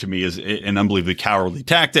go-to me is an unbelievably cowardly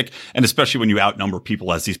tactic. And especially when you outnumber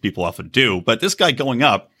people, as these people often do. But this guy going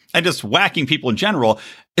up and just whacking people in general,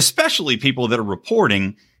 especially people that are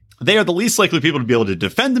reporting, they are the least likely people to be able to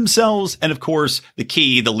defend themselves. And of course,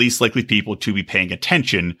 the least likely people to be paying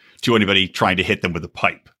attention to anybody trying to hit them with a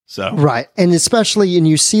pipe. So right. And especially, and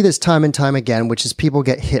you see this time and time again, which is people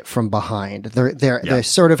get hit from behind. They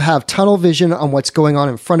sort of have tunnel vision on what's going on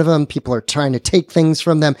in front of them. People are trying to take things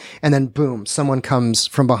from them. And then boom, someone comes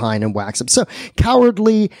from behind and whacks them. So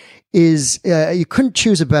cowardly is, you couldn't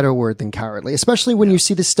choose a better word than cowardly, especially when you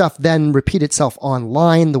see this stuff then repeat itself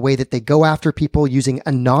online, the way that they go after people using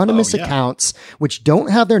anonymous accounts, which don't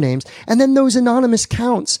have their names. And then those anonymous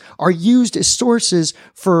accounts are used as sources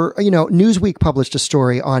for, Newsweek published a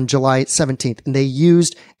story on July 17th, and they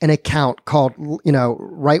used an account called,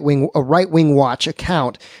 Right Wing Watch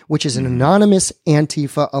account, which is an anonymous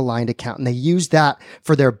Antifa aligned account. And they used that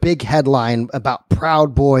for their big headline about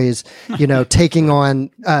Proud Boys, taking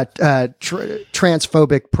on,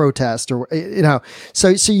 transphobic protest, or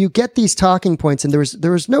so you get these talking points, and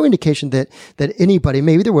there was no indication that anybody,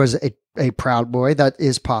 maybe there was a Proud Boy, that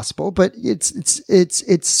is possible, but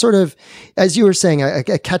it's sort of, as you were saying, a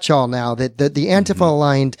catch-all now that the Antifa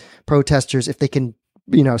aligned protesters, if they can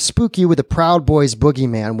spook you with the Proud Boys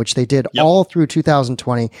boogeyman, which they did all through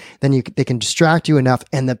 2020, then they can distract you enough,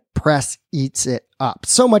 and the press eats it up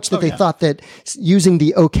so much that they thought that using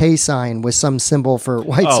the OK sign was some symbol for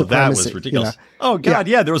white supremacy. That was ridiculous. Oh God.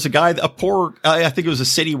 Yeah. There was a guy, a poor, I think it was a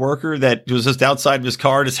city worker that was just outside of his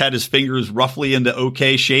car, just had his fingers roughly into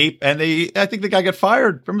OK shape. And I think the guy got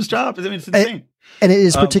fired from his job. I mean, it's insane. And it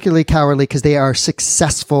is particularly cowardly because they are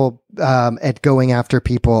successful at going after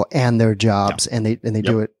people and their jobs, and they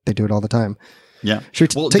do it. They do it all the time. Yeah.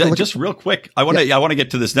 Just real quick, I want to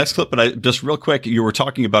get to this next clip, but just real quick, you were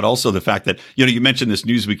talking about also the fact that you mentioned this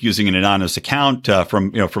Newsweek using an anonymous account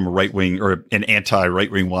from a right wing or an anti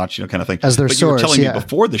right wing watch kind of thing as their but source. You were telling me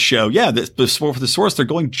before the show, for the source, they're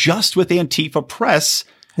going just with Antifa press.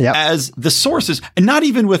 As the sources, and not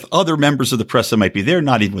even with other members of the press that might be there,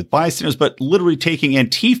 not even with bystanders, but literally taking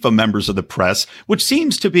Antifa members of the press, which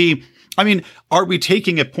seems to be, are we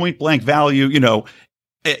taking at point blank value,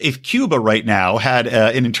 if Cuba right now had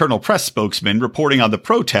an internal press spokesman reporting on the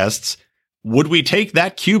protests, would we take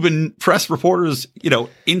that Cuban press reporter's,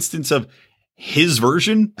 instance of his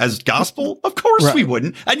version as gospel? Of course we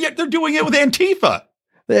wouldn't. And yet they're doing it with Antifa.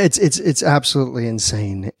 It's absolutely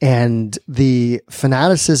insane. And the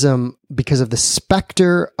fanaticism, because of the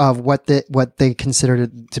specter of what they consider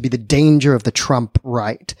to be the danger of the Trump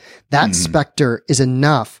right, that specter is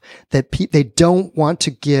enough that they don't want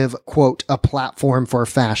to give, quote, a platform for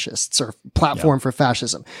fascists or platform for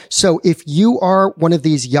fascism. So if you are one of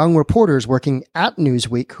these young reporters working at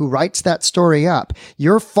Newsweek who writes that story up,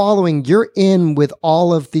 you're in with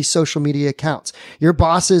all of these social media accounts. Your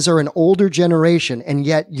bosses are an older generation, and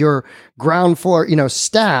yet your ground floor,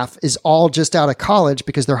 staff is all just out of college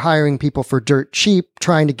because they're hiring people for dirt cheap,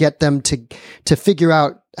 trying to get them to figure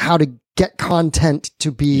out how to get content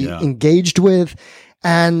to be engaged with.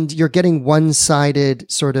 And you're getting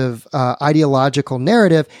one-sided sort of ideological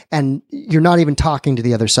narrative, and you're not even talking to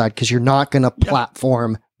the other side because you're not going to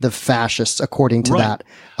platform the fascists according to that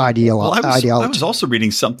ideology. I was also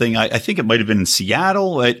reading something, I think it might have been in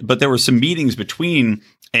Seattle, but there were some meetings between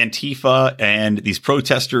Antifa and these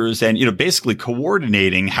protesters and, basically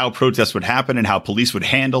coordinating how protests would happen and how police would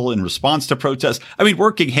handle in response to protests.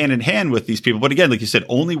 Working hand in hand with these people. But again, like you said,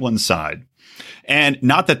 only one side. And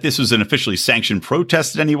not that this was an officially sanctioned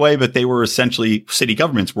protest in any way, but they were essentially city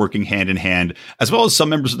governments working hand in hand, as well as some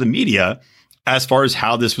members of the media, as far as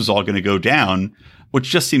how this was all going to go down, which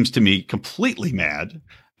just seems to me completely mad.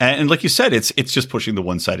 And like you said, it's just pushing the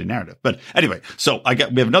one-sided narrative. But anyway, so we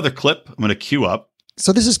have another clip I'm going to queue up.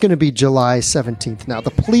 So this is going to be July 17th. Now, the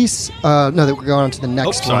police, we're going on to the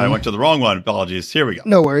next one. I went to the wrong one. Apologies. Here we go.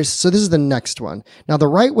 No worries. So this is the next one. Now, the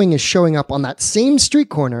right wing is showing up on that same street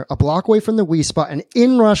corner, a block away from the We spot, and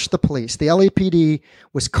in rush the police. The LAPD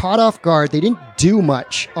was caught off guard. They didn't do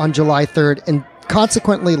much on July 3rd, and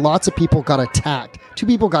consequently, lots of people got attacked. 2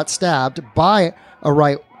 people got stabbed by a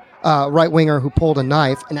right-winger who pulled a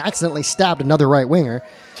knife and accidentally stabbed another right-winger.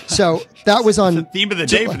 So that was on... the theme of the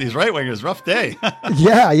day for these right-wingers. Rough day.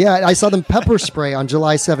 Yeah. I saw them pepper spray on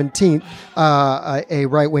July 17th, a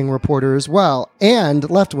right-wing reporter as well, and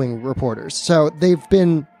left-wing reporters. So they've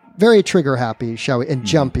been very trigger-happy, and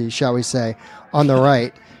jumpy, shall we say, on the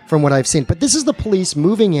right, from what I've seen. But this is the police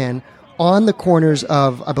moving in on the corners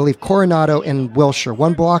of, I believe, Coronado and Wilshire,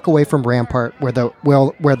 1 block away from Rampart, where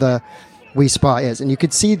the We Spa is. And you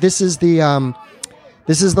could see this is the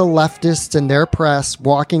leftists and their press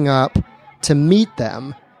walking up to meet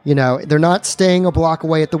them. You know, they're not staying a block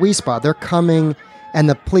away at the We Spa. They're coming, and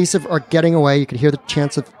the police are getting away. You could hear the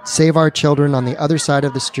chants of "Save Our Children" on the other side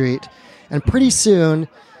of the street. And pretty soon,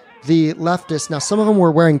 the leftists, now some of them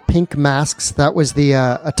were wearing pink masks. That was the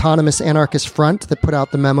Autonomous Anarchist Front that put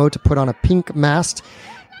out the memo to put on a pink mask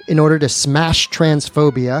in order to smash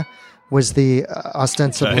transphobia. Was the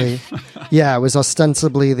ostensibly, it was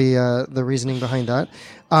ostensibly the reasoning behind that.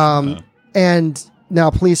 And now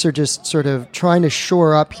police are just sort of trying to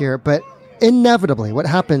shore up here, but inevitably what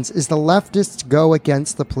happens is the leftists go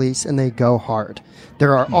against the police and they go hard.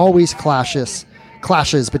 There are always clashes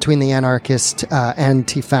between the anarchist,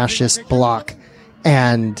 anti-fascist bloc.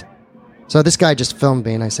 And so this guy just filmed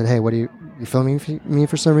me and I said, hey, what are you filming me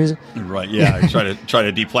for some reason? Right. Yeah. I try to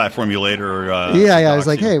deplatform you later. I was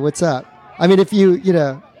like, hey, what's up? I mean, if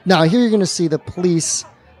now here you're going to see the police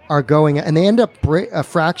are going, and they end up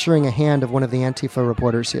fracturing a hand of one of the Antifa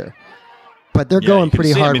reporters here. But they're going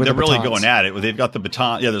pretty hard with the batons. They're really going at it. They've got the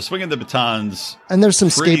baton. Yeah, they're swinging the batons. And there's some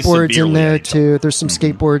skateboards in there, too. There's some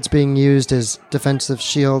skateboards being used as defensive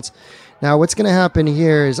shields. Now, what's going to happen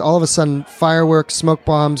here is all of a sudden fireworks, smoke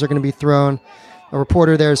bombs are going to be thrown. A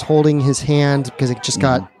reporter there is holding his hand because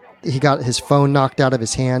he got his phone knocked out of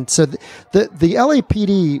his hand. So the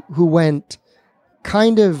LAPD, who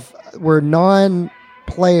were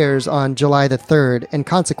non-players on July the 3rd, and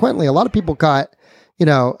consequently a lot of people got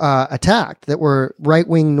attacked that were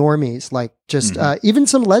right-wing normies, like just even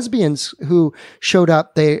some lesbians who showed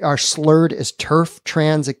up. They are slurred as TERF,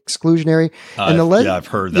 trans exclusionary. And I've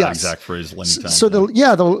heard that exact phrase many times. So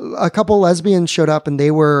a couple lesbians showed up and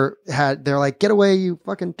they're like, get away, you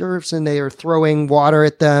fucking TERFs, and they are throwing water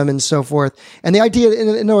at them and so forth. And the idea,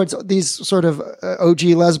 in other words, these sort of OG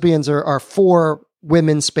lesbians are for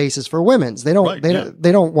women's spaces for women's. They don't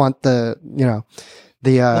want the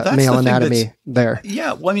male anatomy there.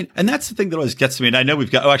 Yeah. Well, I mean, and that's the thing that always gets me. And I know we've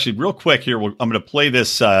got, actually real quick here, I'm going to play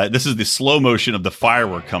this. This is the slow motion of the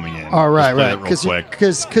firework coming in. All right.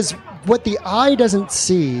 Because what the eye doesn't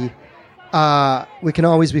see, we can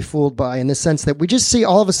always be fooled by, in the sense that we just see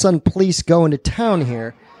all of a sudden police go into town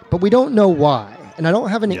here, but we don't know why. And I don't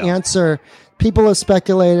have any answer. People have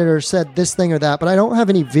speculated or said this thing or that, but I don't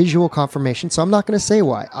have any visual confirmation, so I'm not going to say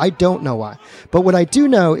why. I don't know why. But what I do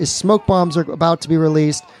know is smoke bombs are about to be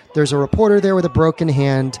released. There's a reporter there with a broken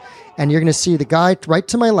hand, and you're going to see the guy right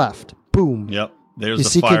to my left. Boom. Yep.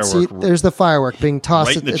 There's the firework. There's the firework being tossed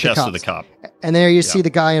right in the chest of the cop. And there you see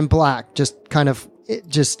the guy in black, just kind of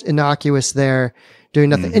just innocuous there,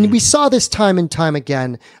 doing nothing. And we saw this time and time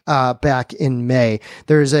again back in May.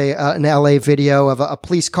 There's an LA video of a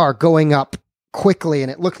police car going up quickly, and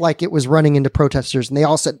it looked like it was running into protesters, and they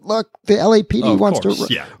all said, look, the LAPD wants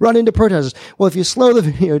to run into protesters. Well, if you slow the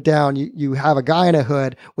video down, you have a guy in a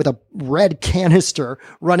hood with a red canister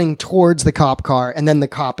running towards the cop car, and then the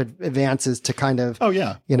cop advances to kind of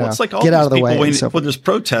it's like all get out of the way. When there's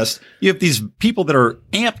protests, you have these people that are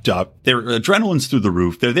amped up, their adrenaline's through the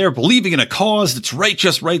roof, they're there believing in a cause that's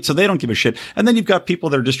just right, so they don't give a shit. And then you've got people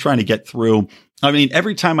that are just trying to get through. I mean,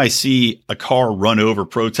 every time I see a car run over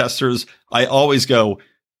protesters, I always go,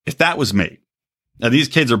 if that was me, now these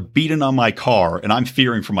kids are beating on my car and I'm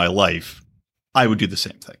fearing for my life, I would do the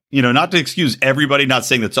same thing. Not to excuse everybody, not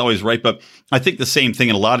saying that's always right, but I think the same thing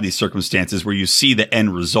in a lot of these circumstances where you see the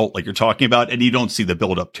end result like you're talking about and you don't see the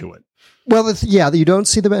build up to it. Well, you don't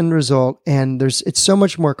see the end result, and it's so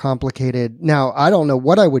much more complicated. Now, I don't know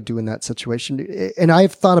what I would do in that situation, and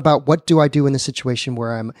I've thought about what do I do in the situation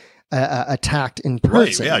where I'm attacked in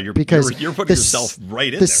person. Right, yeah, you're putting yourself right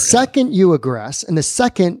in there. The second you aggress, and the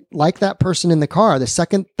second, like that person in the car, the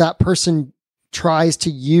second that person tries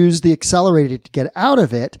to use the accelerator to get out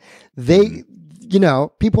of it,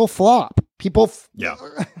 people flop. Yeah.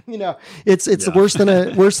 It's worse than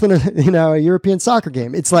a European soccer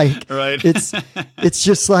game. It's like, right. it's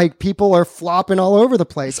just like people are flopping all over the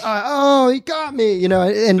place. Oh, he got me,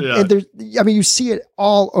 and there's, you see it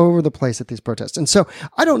all over the place at these protests. And so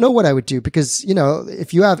I don't know what I would do because,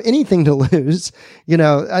 if you have anything to lose,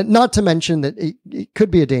 not to mention that it could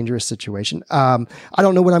be a dangerous situation. I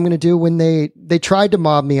don't know what I'm going to do when they tried to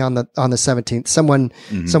mob me on the 17th. Someone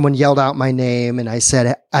yelled out my name and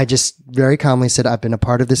I just very calmly said, I've been a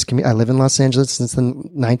part of this community. I live in Los Angeles since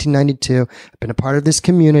 1992. I've been a part of this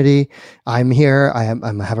community. I'm here. I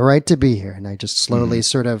have a right to be here. And I just slowly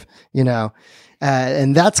sort of,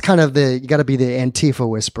 and that's kind of you got to be the Antifa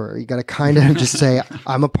whisperer. You got to kind of just say,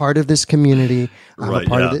 I'm a part of this community. I'm a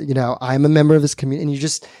part of it. I'm a member of this community.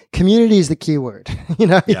 And community is the key word.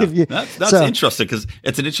 That's interesting because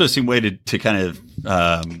it's an interesting way to kind of,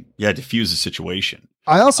 diffuse a situation.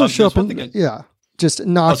 I also show up just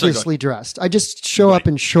innocuously dressed. I just show up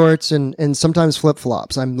in shorts and sometimes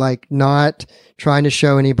flip-flops. I'm like not trying to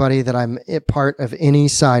show anybody that I'm a part of any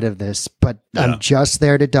side of this, but I'm just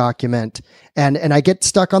there to document. And I get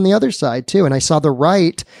stuck on the other side too. And I saw the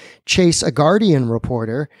right chase a Guardian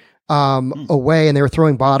reporter away, and they were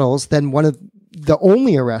throwing bottles. Then one of the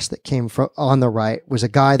only arrests that came from on the right was a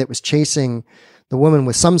guy that was chasing the woman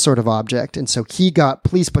with some sort of object. And so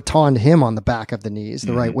police batoned him on the back of the knees,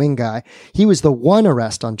 the right wing guy. He was the one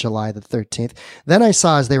arrest on July the 13th. Then I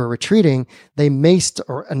saw as they were retreating, they maced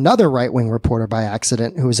another right wing reporter by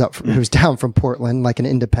accident who was down from Portland, like an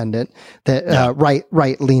independent, right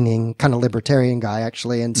leaning kind of libertarian guy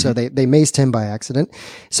actually. And so they maced him by accident.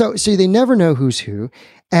 So they never know who's who.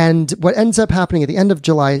 And what ends up happening at the end of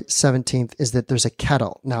July 17th is that there's a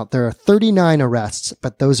kettle. Now, there are 39 arrests,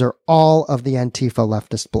 but those are all of the Antifa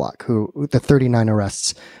leftist bloc, the 39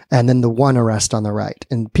 arrests, and then the one arrest on the right.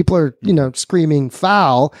 And people are, screaming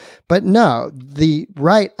foul, but no, the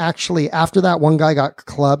right actually, after that one guy got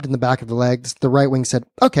clubbed in the back of the legs, the right wing said,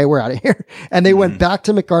 okay, we're out of here. And they went back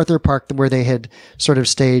to MacArthur Park where they had sort of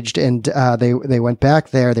staged, and they went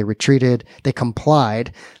back there, they retreated, they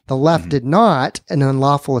complied. The left did not. An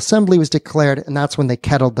unlawful assembly was declared, and that's when they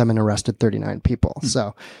kettled them and arrested 39 people.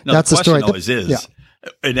 So that's the story. Always is.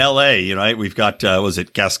 In LA, right? We've got was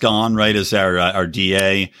it Gascon, right? Is our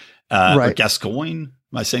DA right? Or Gascoigne? Am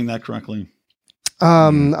I saying that correctly?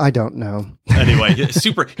 I don't know. Anyway,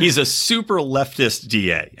 he's a super leftist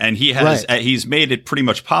DA, and he's made it pretty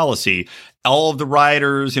much policy. All of the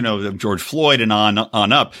rioters, George Floyd and on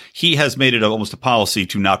up, he has made it almost a policy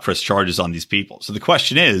to not press charges on these people. So the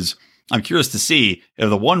question is, I'm curious to see if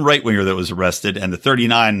the one right winger that was arrested and the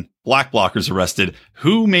 39 black blockers arrested,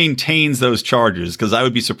 who maintains those charges? Because I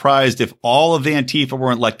would be surprised if all of the Antifa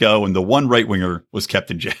weren't let go and the one right winger was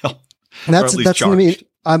kept in jail. And that's going to be.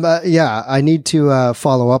 I need to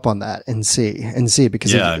follow up on that and see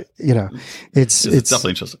because it's definitely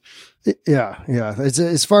interesting. Yeah.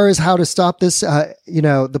 As far as how to stop this,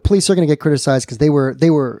 the police are going to get criticized because they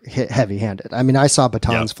were hit heavy-handed. I mean, I saw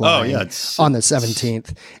batons flying on the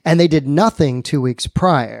 17th, and they did nothing 2 weeks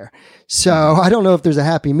prior. So I don't know if there's a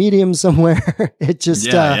happy medium somewhere. It just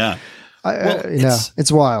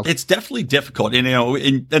it's wild. It's definitely difficult.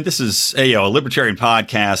 And this is a libertarian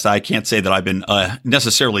podcast. I can't say that I've been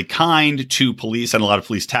necessarily kind to police and a lot of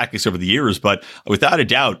police tactics over the years, but without a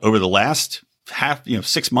doubt, over the last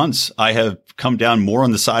 6 months, I have come down more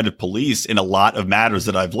on the side of police in a lot of matters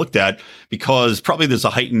that I've looked at, because probably there's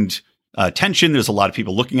a heightened tension. There's a lot of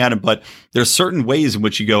people looking at it, but there's certain ways in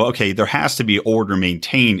which you go, okay, there has to be order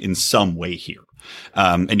maintained in some way here.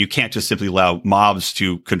 And you can't just simply allow mobs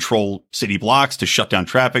to control city blocks, to shut down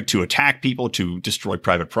traffic, to attack people, to destroy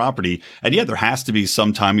private property. And there has to be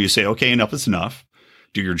some time you say, okay, enough is enough.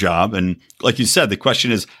 Do your job. And like you said, the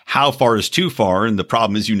question is, how far is too far? And the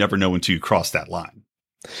problem is you never know until you cross that line.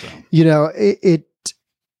 So.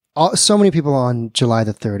 So many people on July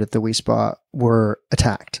the 3rd at the WeSpa were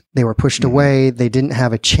attacked. They were pushed away. They didn't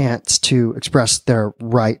have a chance to express their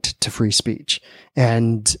right to free speech.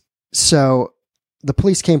 And so the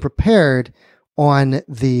police came prepared on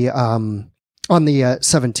the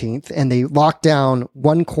 17th, and they locked down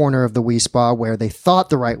one corner of the WeSpa where they thought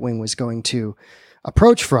the right wing was going to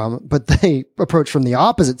approach from, but they approached from the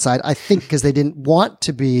opposite side, I think, because they didn't want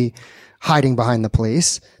to be hiding behind the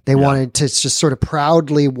police. They wanted to just sort of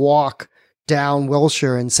proudly walk down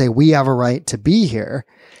Wilshire and say, we have a right to be here.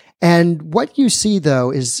 And what you see,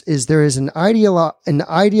 though, is there is an ideological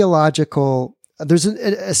there's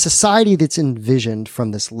a society that's envisioned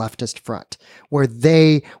from this leftist front where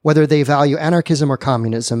whether they value anarchism or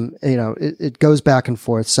communism, it goes back and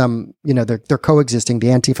forth. Some, they're coexisting. The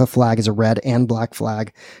Antifa flag is a red and black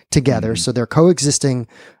flag together. So they're coexisting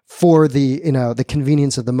for the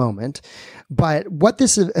convenience of the moment. But what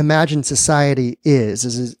this imagined society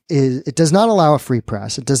is it does not allow a free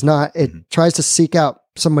press. It does not, it tries to seek out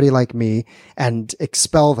somebody like me and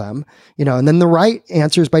expel them, and then the right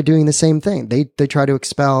answers by doing the same thing. They try to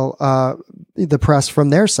expel, the press from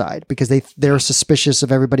their side because they're suspicious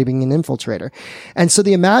of everybody being an infiltrator. And so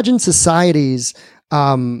the imagined societies,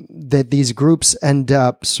 that these groups end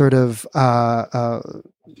up sort of,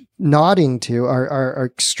 nodding to are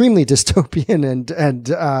extremely dystopian and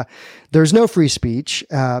there's no free speech.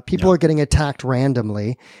 People are getting attacked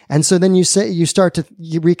randomly. And so then you start to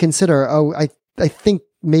reconsider, I think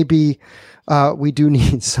maybe we do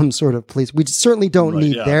need some sort of police. We certainly don't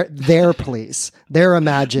need their police, their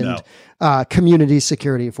imagined community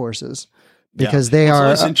security forces, because they are.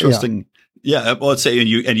 That's interesting. Yeah, well, let's say, and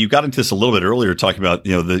you got into this a little bit earlier, talking about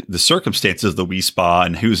the circumstances of the WeSpa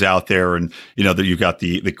and who's out there, and that you've got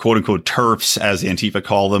the quote unquote TERFs, as Antifa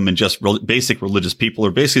call them, and just basic religious people, or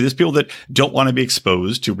basically there's people that don't want to be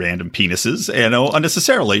exposed to random penises,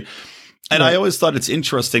 unnecessarily. And I always thought it's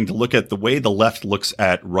interesting to look at the way the left looks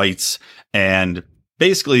at rights, and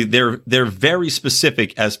basically they're very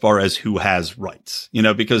specific as far as who has rights,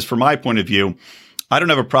 because from my point of view, I don't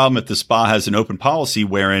have a problem if the spa has an open policy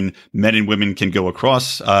wherein men and women can go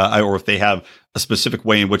across, or if they have a specific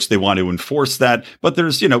way in which they want to enforce that. But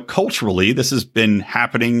there's, culturally, this has been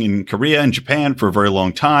happening in Korea and Japan for a very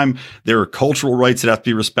long time. There are cultural rights that have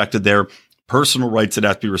to be respected there, personal rights that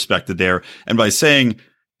have to be respected there. And by saying,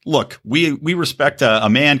 look, we respect a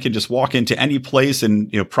man can just walk into any place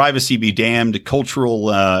and, privacy be damned,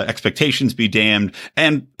 cultural expectations be damned,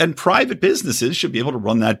 and private businesses should be able to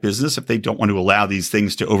run that business if they don't want to allow these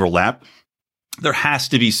things to overlap. There has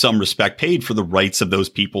to be some respect paid for the rights of those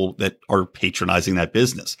people that are patronizing that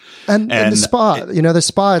business. And the spa, the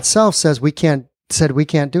spa itself said we can't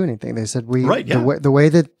do anything. They said the way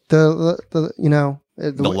that the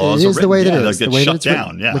laws is the way that it is. The way that it's shut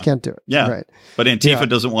down. We can't do it. Yeah. Right. But Antifa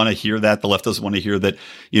doesn't want to hear that. The left doesn't want to hear that,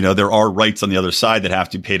 there are rights on the other side that have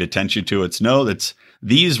to be paid attention to. It's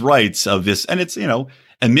these rights of this, and it's,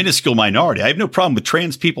 a minuscule minority. I have no problem with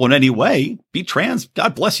trans people in any way. Be trans.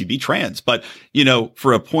 God bless you. Be trans. But,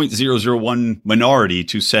 for a 0.001 minority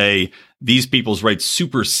to say these people's rights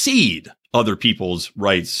supersede other people's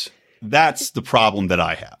rights, that's the problem that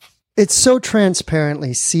I have. It's so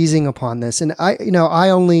transparently seizing upon this. And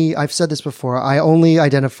I've said this before, I only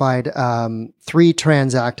identified 3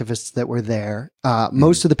 trans activists that were there.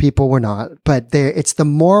 Most of the people were not, but it's the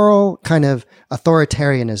moral kind of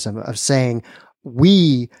authoritarianism of saying,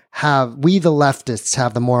 we the leftists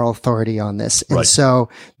have the moral authority on this. And so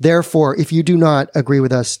therefore, if you do not agree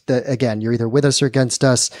with us, again, you're either with us or against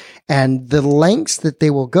us. And the lengths that they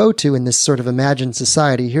will go to in this sort of imagined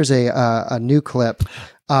society. Here's a new clip.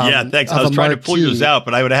 Thanks. I was trying to pull yours out,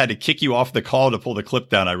 but I would have had to kick you off the call to pull the clip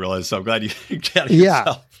down, I realized. So I'm glad you got it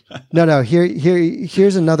yourself. No.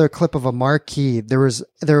 Here's another clip of a marquee.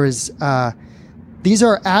 These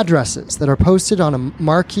are addresses that are posted on a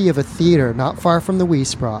marquee of a theater not far from the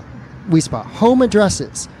WeSpa. Home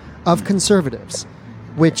addresses of conservatives,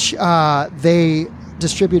 which they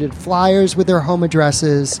distributed flyers with their home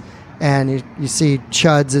addresses. And you see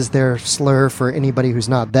chuds as their slur for anybody who's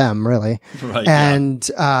not them, really. Right, and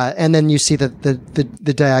then you see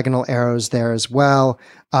the diagonal arrows there as well.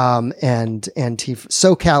 And Antifa,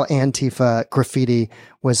 SoCal Antifa graffiti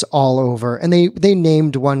was all over. And they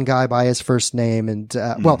named one guy by his first name. And,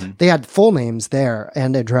 they had full names there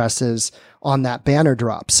and addresses on that banner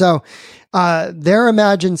drop. So, their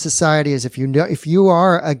imagined society is if you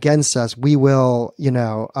are against us, we will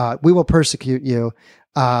persecute you.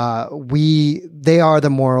 They are the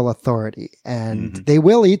moral authority, and they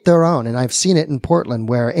will eat their own. And I've seen it in Portland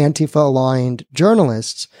where Antifa aligned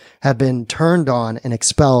journalists have been turned on and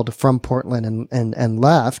expelled from Portland and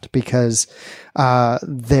left because,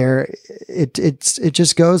 it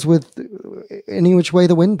just goes with any which way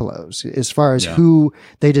the wind blows as far as who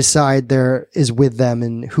they decide there is with them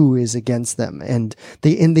and who is against them. And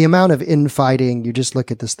the amount of infighting, you just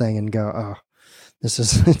look at this thing and go, oh, it's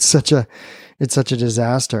such a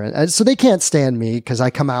disaster. And so they can't stand me because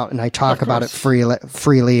I come out and I talk about it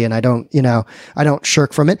freely and I don't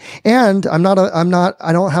shirk from it. And I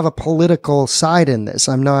don't have a political side in this.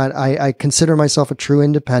 I consider myself a true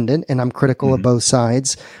independent, and I'm critical of both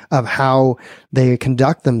sides of how they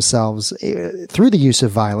conduct themselves through the use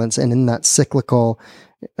of violence and in that cyclical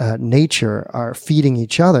nature are feeding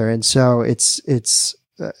each other. And so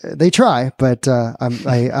they try, but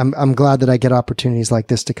I'm glad that I get opportunities like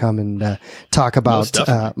this to come and talk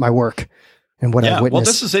about my work and what I've witnessed. Well,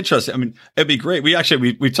 this is interesting. I mean, it'd be great.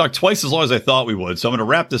 We talked twice as long as I thought we would. So I'm going to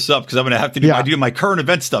wrap this up because I'm going to have to do my current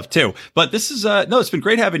event stuff too. But this is it's been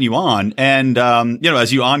great having you on. And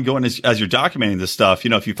as you ongoing as you're documenting this stuff,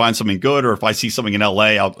 if you find something good or if I see something in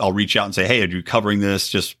LA, I'll reach out and say, hey, are you covering this?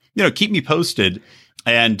 Just keep me posted.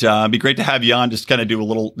 And it'd be great to have you on, just kind of do a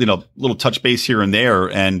little touch base here and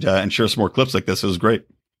there and share some more clips like this. It was great.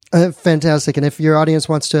 Fantastic. And if your audience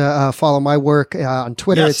wants to follow my work on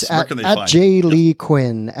Twitter, it's at J Lee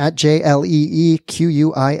Quinn, at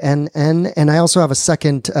JLEEQUINN. And I also have a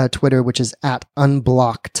second Twitter, which is at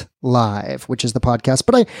Unblocked Live, which is the podcast.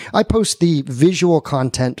 But I post the visual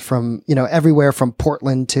content from, everywhere from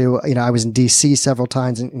Portland to, I was in DC several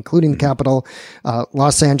times, including the capital,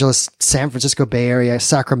 Los Angeles, San Francisco Bay Area,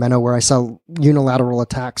 Sacramento, where I saw unilateral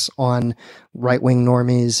attacks on right-wing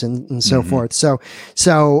normies and so forth. So,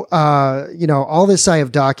 all this I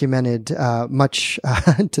have documented, much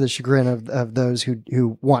to the chagrin of those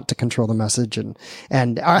who want to control the message and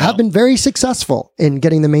have been very successful in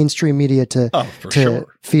getting the mainstream media to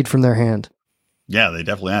feed from their hand. Yeah, they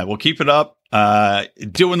definitely have. Well, keep it up.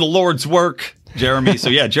 Doing the Lord's work, Jeremy. So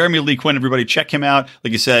Jeremy Lee Quinn, everybody check him out.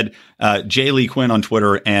 Like you said, J Lee Quinn on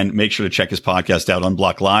Twitter, and make sure to check his podcast out,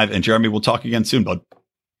 Unblock Live. And Jeremy, we'll talk again soon, bud.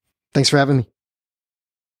 Thanks for having me.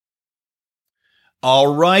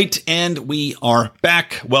 All right. And we are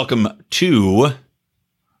back. Welcome back to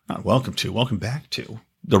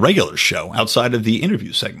the regular show outside of the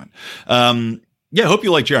interview segment. I hope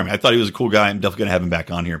you like Jeremy. I thought he was a cool guy. I'm definitely going to have him back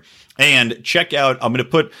on here. And check out, I'm going to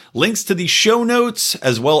put links to the show notes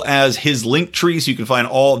as well as his link tree so you can find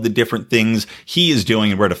all of the different things he is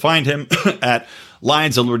doing and where to find him at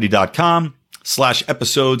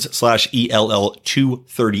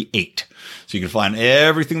lionsofliberty.com/episodes/ELL238. So you can find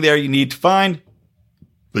everything there you need to find,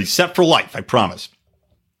 except for life, I promise.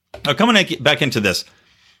 Now, coming back into this,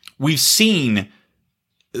 we've seen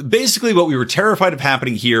basically what we were terrified of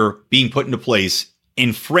happening here being put into place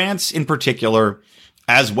in France in particular,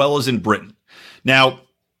 as well as in Britain. Now,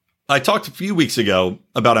 I talked a few weeks ago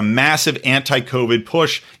about a massive anti-COVID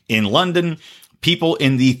push in London. People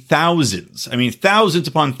in the thousands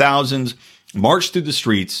upon thousands, marched through the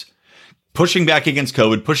streets, pushing back against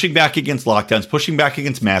COVID, pushing back against lockdowns, pushing back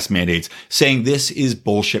against mask mandates, saying this is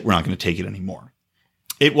bullshit. We're not going to take it anymore.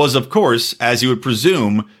 It was, of course, as you would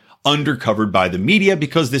presume, undercovered by the media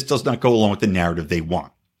because this does not go along with the narrative they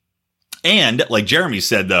want. And like Jeremy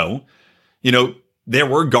said, though, there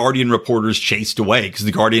were Guardian reporters chased away because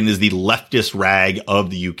the Guardian is the leftist rag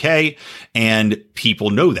of the UK and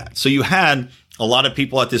people know that. So you had a lot of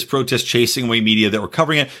people at this protest chasing away media that were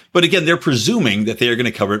covering it. But again, they're presuming that they're going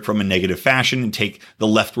to cover it from a negative fashion and take the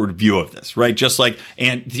leftward view of this, right? Just like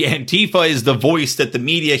Antifa is the voice that the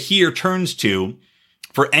media here turns to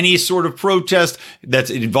for any sort of protest that's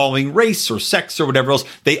involving race or sex or whatever else.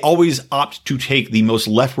 They always opt to take the most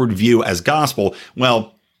leftward view as gospel.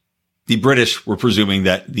 Well, the British were presuming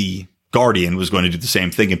that the Guardian was going to do the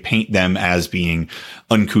same thing and paint them as being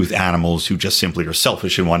uncouth animals who just simply are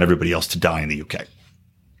selfish and want everybody else to die in the UK.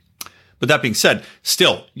 But that being said,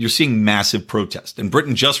 still, you're seeing massive protest. And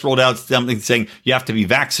Britain just rolled out something saying you have to be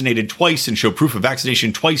vaccinated twice and show proof of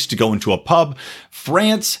vaccination twice to go into a pub.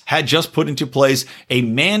 France had just put into place a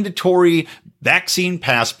mandatory vaccine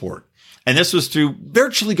passport. And this was to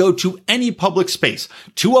virtually go to any public space,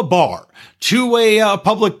 to a bar, to a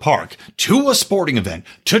public park, to a sporting event,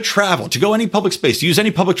 to travel, to go any public space, to use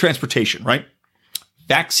any public transportation, right?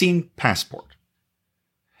 Vaccine passport.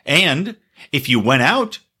 And if you went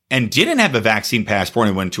out and didn't have a vaccine passport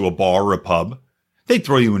and went to a bar or a pub, they'd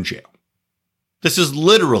throw you in jail. This is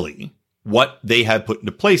literally what they have put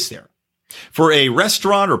into place there. For a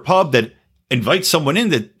restaurant or pub that invites someone in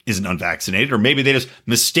that isn't unvaccinated, or maybe they just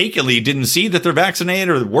mistakenly didn't see that they're vaccinated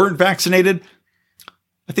or weren't vaccinated,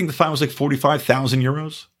 I think the fine was like 45,000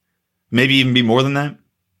 euros, maybe even be more than that.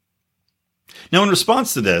 Now, in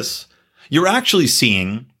response to this, you're actually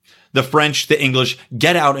seeing the French, the English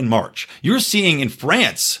get out and march. You're seeing in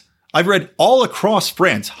France, I've read all across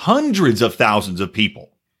France, hundreds of thousands of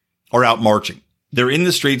people are out marching. They're in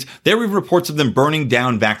the streets. There were reports of them burning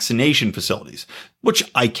down vaccination facilities, which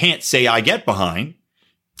I can't say I get behind.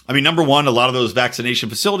 I mean, number one, a lot of those vaccination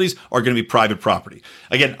facilities are going to be private property.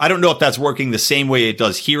 Again, I don't know if that's working the same way it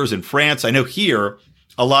does here as in France. I know here,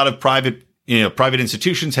 a lot of private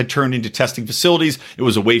institutions had turned into testing facilities. It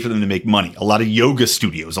was a way for them to make money. A lot of yoga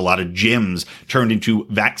studios, a lot of gyms turned into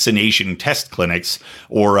vaccination test clinics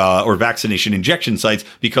or vaccination injection sites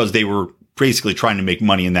because they were basically trying to make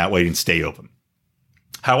money in that way and stay open.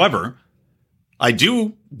 However, I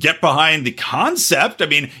do get behind the concept. I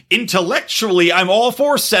mean, intellectually, I'm all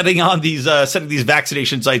for setting these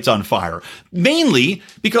vaccination sites on fire, mainly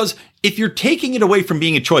because if you're taking it away from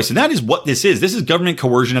being a choice, and that is what this is government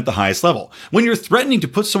coercion at the highest level. When you're threatening to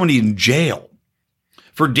put somebody in jail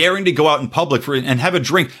for daring to go out in public and have a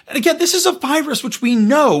drink. And again, this is a virus which we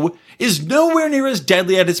know is nowhere near as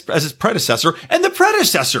deadly as its predecessor. And the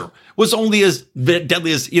predecessor was only as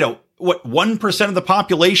deadly as, 1% of the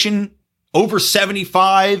population over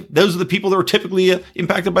 75. Those are the people that are typically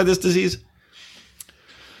impacted by this disease.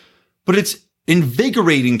 But it's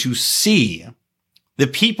invigorating to see the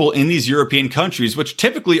people in these European countries, which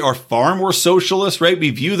typically are far more socialist, right? We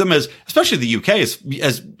view them as, especially the UK,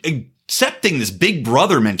 as accepting this big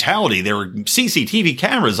brother mentality. There are CCTV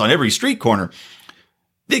cameras on every street corner.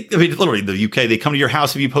 Literally, the UK, they come to your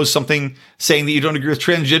house if you post something saying that you don't agree with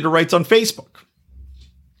transgender rights on Facebook.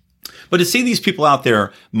 But to see these people out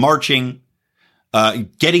there marching,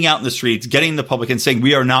 getting out in the streets, getting in the public and saying,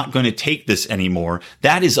 we are not going to take this anymore,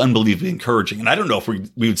 that is unbelievably encouraging. And I don't know if we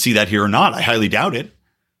would see that here or not. I highly doubt it.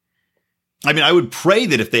 I mean, I would pray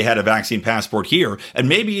that if they had a vaccine passport here, and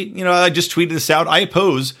maybe, I just tweeted this out, I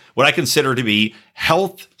oppose what I consider to be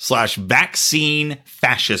health/vaccine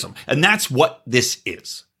fascism. And that's what this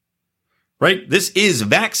is, right? This is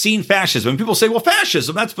vaccine fascism. And people say, well,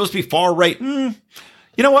 fascism, that's supposed to be far right. You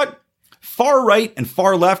know what? Far right and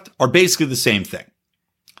far left are basically the same thing.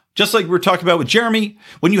 Just like we were talking about with Jeremy,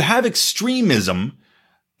 when you have extremism,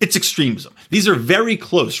 it's extremism. These are very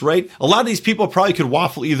close, right? A lot of these people probably could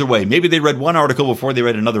waffle either way. Maybe they read one article before they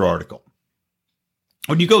read another article.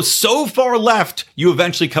 When you go so far left, you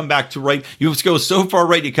eventually come back to right. You go so far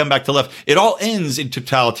right, you come back to left. It all ends in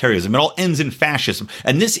totalitarianism. It all ends in fascism.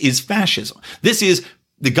 And this is fascism. This is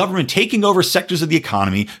the government taking over sectors of the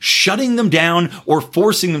economy, shutting them down or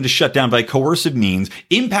forcing them to shut down by coercive means,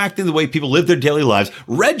 impacting the way people live their daily lives,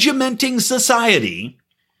 regimenting society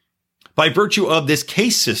by virtue of this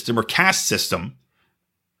case system or caste system,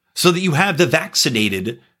 so that you have the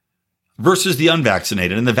vaccinated versus the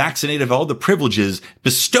unvaccinated, and the vaccinated have all the privileges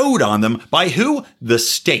bestowed on them by who? The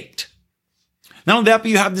state. Not only that,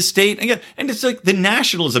 but you have the state, again, and it's like the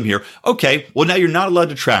nationalism here. Okay, well, now you're not allowed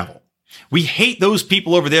to travel. We hate those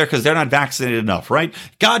people over there because they're not vaccinated enough, right?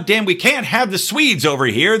 God damn, we can't have the Swedes over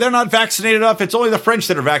here. They're not vaccinated enough. It's only the French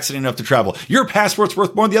that are vaccinated enough to travel. Your passport's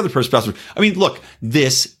worth more than the other person's passport. I mean, look,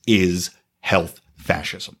 this is health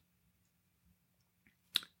fascism.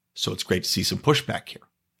 So it's great to see some pushback here.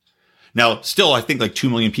 Now, still, I think like 2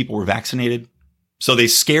 million people were vaccinated. So they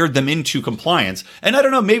scared them into compliance. And I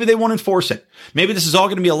don't know, maybe they won't enforce it. Maybe this is all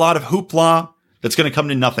going to be a lot of hoopla that's going to come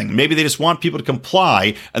to nothing. Maybe they just want people to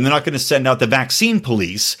comply and they're not going to send out the vaccine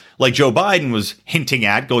police like Joe Biden was hinting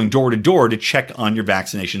at, going door to door to check on your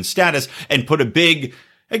vaccination status and put a big,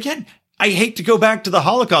 again, I hate to go back to the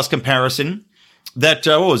Holocaust comparison that,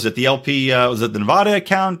 what was it? The LP, was it the Nevada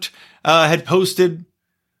account, had posted,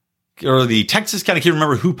 or the Texas account? I can't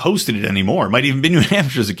remember who posted it anymore. It might even be New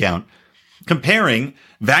Hampshire's account, comparing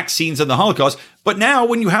vaccines and the Holocaust. But now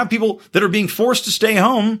when you have people that are being forced to stay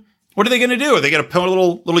home, what are they going to do? Are they going to put a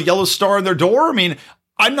little yellow star on their door? I mean,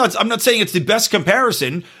 I'm not saying it's the best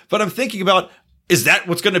comparison, but I'm thinking about, is that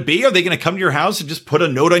what's going to be? Are they going to come to your house and just put a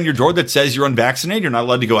note on your door that says you're unvaccinated, you're not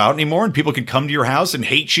allowed to go out anymore, and people can come to your house and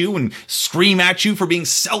hate you and scream at you for being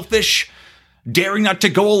selfish, daring not to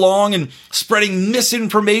go along and spreading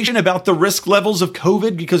misinformation about the risk levels of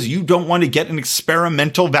COVID because you don't want to get an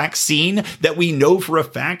experimental vaccine that we know for a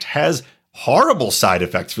fact has horrible side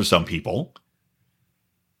effects for some people?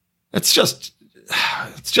 It's just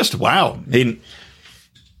wow. I mean,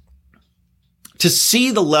 to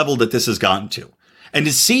see the level that this has gotten to and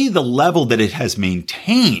to see the level that it has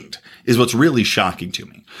maintained is what's really shocking to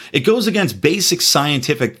me. It goes against basic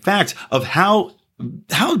scientific facts of how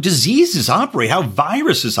diseases operate, how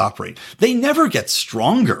viruses operate. They never get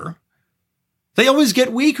stronger. They always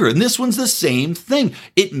get weaker. And this one's the same thing.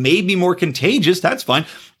 It may be more contagious. That's fine.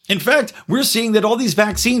 In fact, we're seeing that all these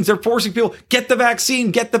vaccines, they're forcing people, get the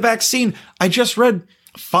vaccine, get the vaccine. I just read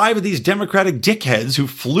 5 of these Democratic dickheads who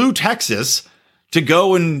flew Texas to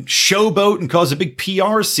go and showboat and cause a big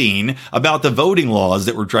PR scene about the voting laws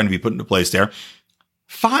that were trying to be put into place there.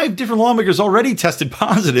 5 different lawmakers already tested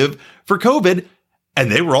positive for COVID,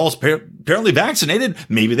 and they were all apparently vaccinated.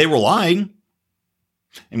 Maybe they were lying,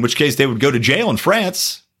 in which case they would go to jail in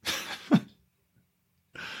France.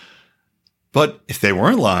 But if they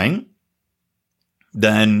weren't lying,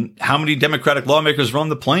 then how many Democratic lawmakers were on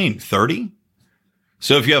the plane? 30?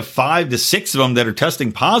 So if you have 5 to 6 of them that are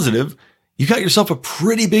testing positive, you got yourself a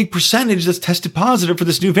pretty big percentage that's tested positive for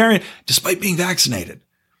this new variant, despite being vaccinated.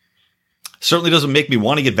 Certainly doesn't make me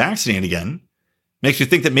want to get vaccinated again. Makes me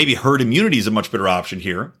think that maybe herd immunity is a much better option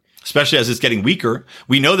here, especially as it's getting weaker.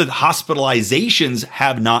 We know that hospitalizations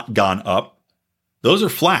have not gone up. Those are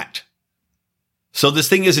flat. So this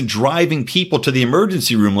thing isn't driving people to the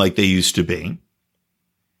emergency room like they used to be.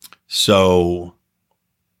 So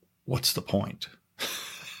what's the point?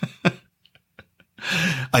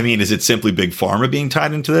 I mean, is it simply Big Pharma being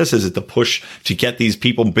tied into this? Is it the push to get these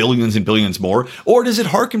people billions and billions more? Or does it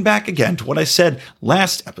harken back again to what I said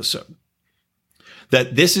last episode?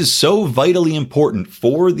 That this is so vitally important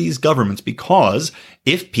for these governments because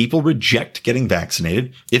if people reject getting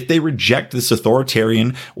vaccinated, if they reject this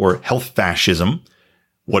authoritarian or health fascism,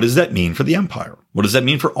 what does that mean for the empire? What does that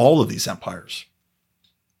mean for all of these empires?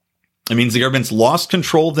 It means the government's lost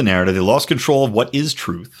control of the narrative. They lost control of what is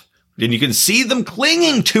truth. And you can see them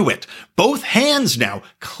clinging to it. Both hands now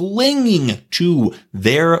clinging to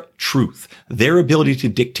their truth, their ability to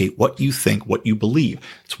dictate what you think, what you believe.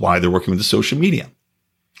 It's why they're working with the social media.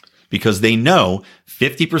 Because they know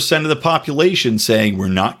 50% of the population saying, we're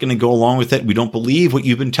not going to go along with it. We don't believe what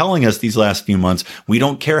you've been telling us these last few months. We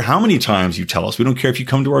don't care how many times you tell us. We don't care if you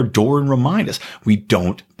come to our door and remind us. We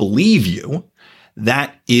don't believe you.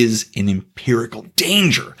 That is an empirical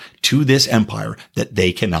danger to this empire that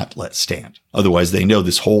they cannot let stand. Otherwise, they know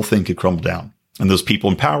this whole thing could crumble down. And those people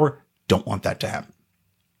in power don't want that to happen.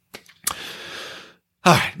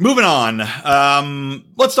 All right, moving on.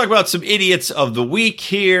 Let's talk about some idiots of the week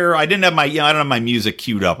here. I don't have my music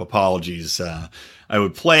queued up. Apologies. I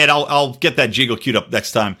would play it. I'll get that jingle queued up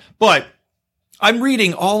next time. But I'm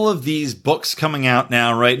reading all of these books coming out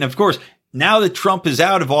now, right? And of course, now that Trump is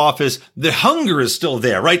out of office, the hunger is still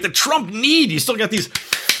there, right? The Trump need. You still got these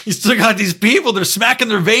people. They're smacking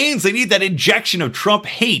their veins. They need that injection of Trump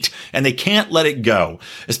hate, and they can't let it go.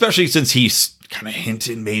 Especially since he's kind of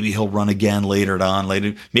hinted maybe he'll run again later.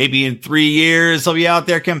 Maybe in 3 years he'll be out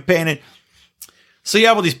there campaigning. So you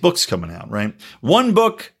have all these books coming out, right? One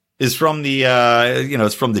book is from the,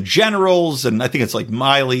 it's from the generals, and I think it's like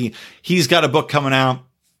Miley. He's got a book coming out.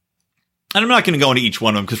 And I'm not going to go into each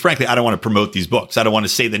one of them because, frankly, I don't want to promote these books. I don't want to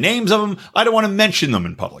say the names of them. I don't want to mention them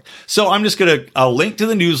in public. So I'm just going to, I'll link to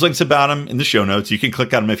the news links about them in the show notes. You can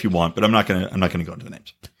click on them if you want, but I'm not going to go into the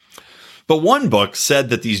names. But one book said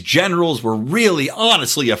that these generals were really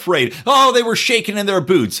honestly afraid. Oh, they were shaking in their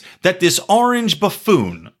boots that this orange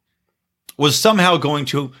buffoon was somehow going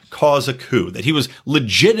to cause a coup, that he was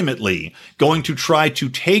legitimately going to try to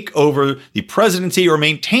take over the presidency or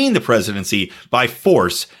maintain the presidency by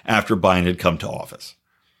force after Biden had come to office.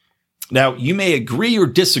 Now, you may agree or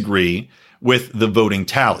disagree with the voting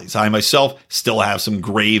tallies. I myself still have some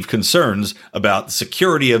grave concerns about the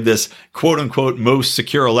security of this quote unquote most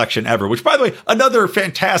secure election ever, which, by the way, another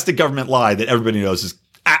fantastic government lie that everybody knows is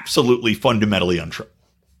absolutely fundamentally untrue,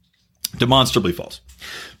 demonstrably false.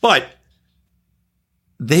 But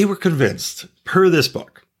they were convinced, per this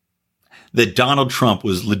book, that Donald Trump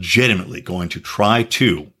was legitimately going to try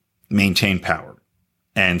to maintain power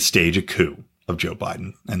and stage a coup of Joe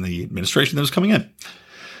Biden and the administration that was coming in.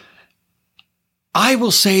 I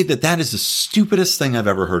will say that is the stupidest thing I've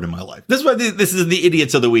ever heard in my life. This is why this is the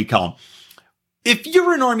Idiots of the Week column. If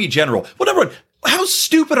you're an Army general, whatever, how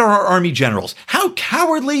stupid are our Army generals? How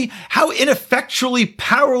cowardly, how ineffectually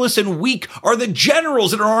powerless and weak are the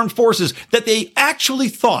generals in our armed forces that they actually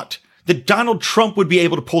thought that Donald Trump would be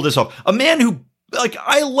able to pull this off? A man who,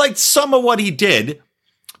 I liked some of what he did,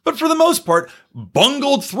 but for the most part,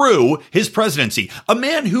 bungled through his presidency. A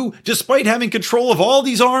man who, despite having control of all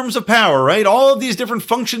these arms of power, right, all of these different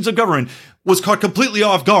functions of government, was caught completely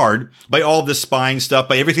off guard by all of this spying stuff,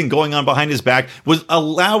 by everything going on behind his back, was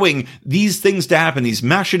allowing these things to happen, these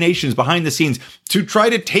machinations behind the scenes to try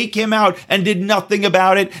to take him out and did nothing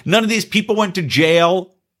about it. None of these people went to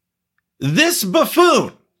jail. This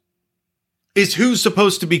buffoon is who's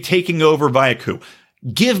supposed to be taking over via coup.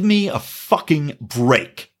 Give me a fucking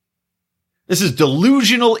break. This is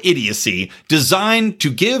delusional idiocy designed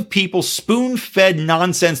to give people spoon-fed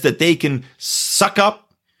nonsense that they can suck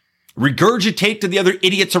up, regurgitate to the other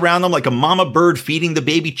idiots around them like a mama bird feeding the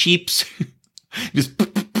baby cheeps, just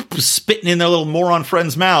spitting in their little moron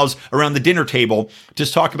friends' mouths around the dinner table to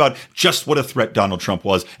talk about just what a threat Donald Trump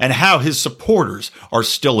was and how his supporters are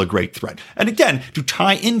still a great threat. And again, to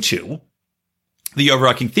tie into the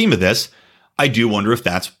overarching theme of this, I do wonder if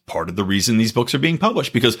that's part of the reason these books are being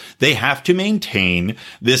published, because they have to maintain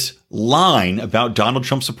this line about Donald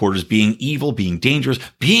Trump supporters being evil, being dangerous,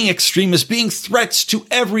 being extremists, being threats to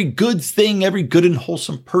every good thing, every good and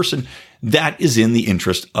wholesome person that is in the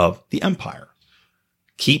interest of the empire.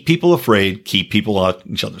 Keep people afraid, keep people at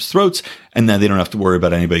each other's throats, and then they don't have to worry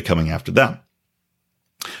about anybody coming after them.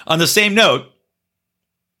 On the same note,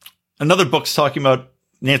 another book's talking about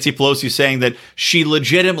Nancy Pelosi saying that she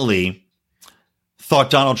legitimately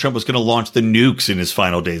thought Donald Trump was going to launch the nukes in his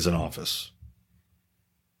final days in office.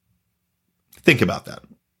 Think about that.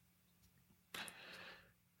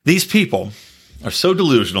 These people are so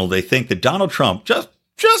delusional, they think that Donald Trump, just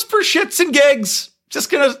for shits and gigs, just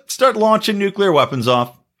going to start launching nuclear weapons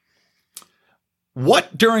off.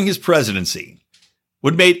 What during his presidency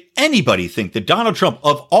would make anybody think that Donald Trump,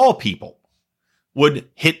 of all people, would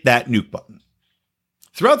hit that nuke button?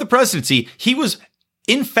 Throughout the presidency, he was,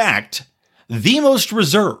 in fact, the most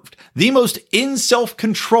reserved, the most in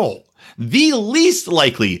self-control, the least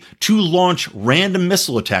likely to launch random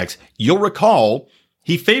missile attacks. You'll recall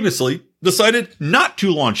he famously decided not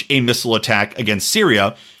to launch a missile attack against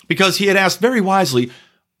Syria because he had asked very wisely,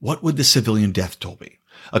 what would the civilian death toll be?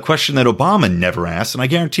 A question that Obama never asked, and I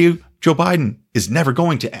guarantee you Joe Biden is never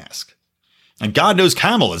going to ask. And God knows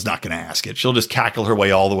Kamala's not going to ask it. She'll just cackle her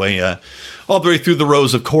way all the way through the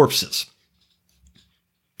rows of corpses.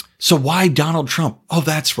 So why Donald Trump? Oh,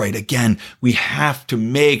 that's right. Again, we have to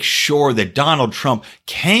make sure that Donald Trump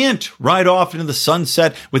can't ride off into the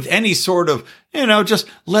sunset with any sort of, just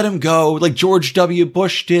let him go like George W.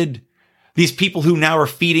 Bush did. These people who now are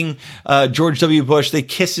feeding George W. Bush, they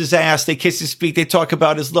kiss his ass, they kiss his feet, they talk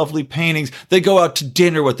about his lovely paintings, they go out to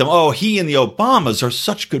dinner with them. Oh, he and the Obamas are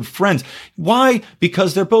such good friends. Why?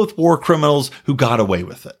 Because they're both war criminals who got away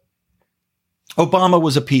with it. Obama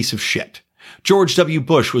was a piece of shit. George W.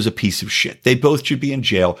 Bush was a piece of shit. They both should be in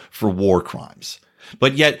jail for war crimes.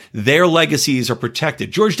 But yet their legacies are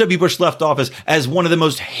protected. George W. Bush left office as one of the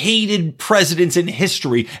most hated presidents in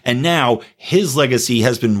history, and now his legacy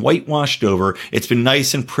has been whitewashed over. It's been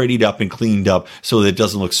nice and prettied up and cleaned up so that it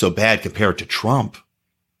doesn't look so bad compared to Trump.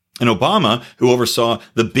 And Obama, who oversaw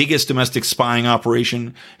the biggest domestic spying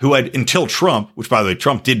operation, who had, until Trump, which by the way,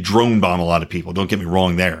 Trump did drone bomb a lot of people. Don't get me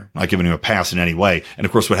wrong there. Not giving him a pass in any way. And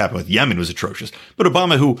of course, what happened with Yemen was atrocious. But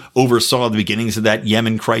Obama, who oversaw the beginnings of that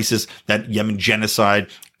Yemen crisis, that Yemen genocide,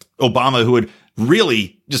 Obama, who had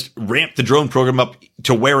really just ramped the drone program up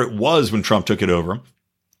to where it was when Trump took it over.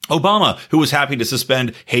 Obama, who was happy to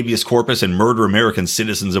suspend habeas corpus and murder American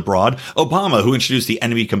citizens abroad. Obama, who introduced the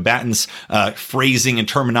enemy combatants phrasing and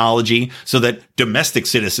terminology so that domestic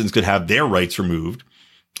citizens could have their rights removed.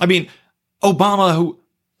 I mean, Obama, who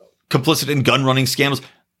complicit in gun running scandals,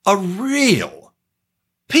 a real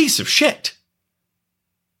piece of shit.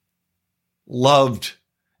 Loved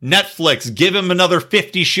Netflix, give him another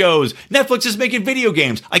 50 shows. Netflix is making video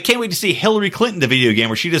games. I can't wait to see Hillary Clinton, the video game,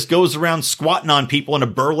 where she just goes around squatting on people in a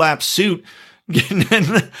burlap suit. And,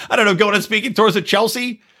 I don't know, going and speaking towards at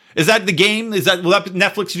Chelsea. Is that the game? Will that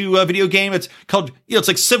Netflix do a video game? It's called, it's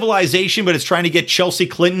like Civilization, but it's trying to get Chelsea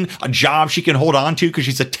Clinton a job she can hold on to because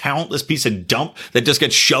she's a talentless piece of dump that just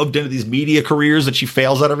gets shoved into these media careers that she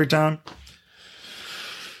fails at every time.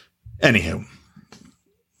 Anywho.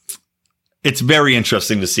 It's very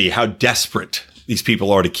interesting to see how desperate these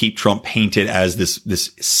people are to keep Trump painted as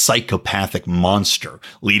this psychopathic monster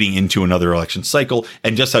leading into another election cycle,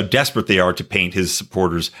 and just how desperate they are to paint his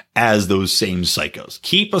supporters as those same psychos.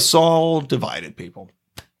 Keep us all divided, people.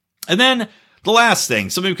 And then the last thing,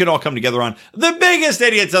 something we could all come together on, the biggest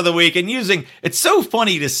idiots of the week, and it's so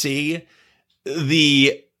funny to see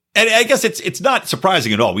and I guess it's not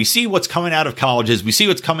surprising at all. We see what's coming out of colleges. We see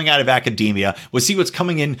what's coming out of academia. We see what's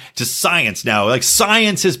coming into science now. Like,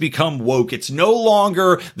 science has become woke. It's no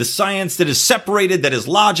longer the science that is separated, that is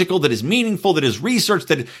logical, that is meaningful, that is researched,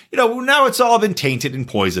 that, now it's all been tainted and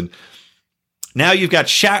poisoned. Now you've got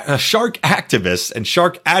shark activists and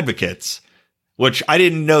shark advocates, which I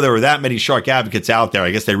didn't know there were that many shark advocates out there.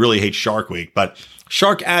 I guess they really hate Shark Week, but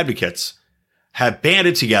shark advocates have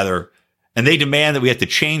banded together. And they demand that we have to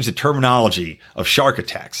change the terminology of shark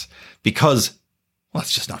attacks because, well,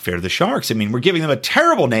 it's just not fair to the sharks. I mean, we're giving them a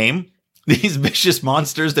terrible name, these vicious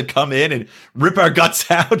monsters that come in and rip our guts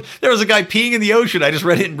out. There was a guy peeing in the ocean. I just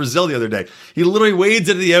read it in Brazil the other day. He literally wades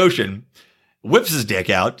into the ocean, whips his dick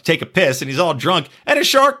out to take a piss, and he's all drunk. And a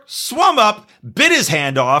shark swam up, bit his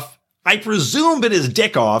hand off, I presume bit his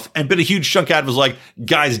dick off, and bit a huge chunk out. Was like,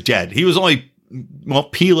 guy's dead. He was only,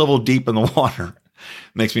 pee level deep in the water.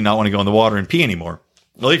 Makes me not want to go in the water and pee anymore.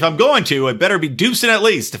 Well, if I'm going to, I better be deucing at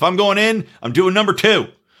least. If I'm going in, I'm doing number 2.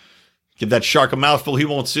 Give that shark a mouthful he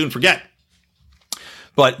won't soon forget.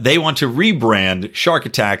 But they want to rebrand shark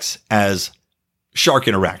attacks as shark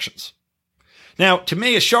interactions. Now, to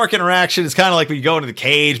me, a shark interaction is kind of like when you go into the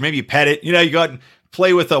cage, maybe you pet it, you go out and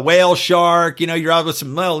play with a whale shark, you're out with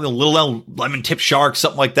some little lemon tip shark,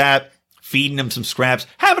 something like that. feeding them some scraps,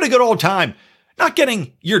 having a good old time, not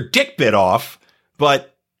getting your dick bit off.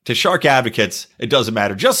 But to shark advocates, it doesn't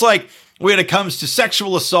matter. Just like when it comes to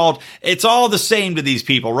sexual assault, it's all the same to these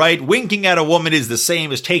people, right? Winking at a woman is the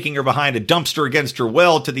same as taking her behind a dumpster against her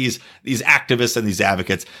will to these activists and these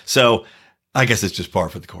advocates. So I guess it's just par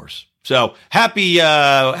for the course. So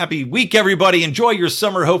happy week, everybody. Enjoy your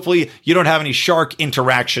summer. Hopefully you don't have any shark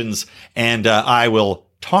interactions, and I will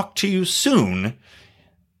talk to you soon.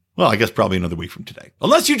 Well, I guess probably another week from today.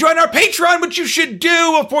 Unless you join our Patreon, which you should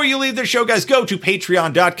do before you leave the show, guys. Go to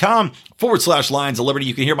patreon.com/Lions of Liberty.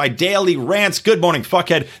 You can hear my daily rants. Good morning,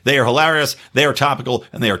 fuckhead. They are hilarious, they are topical,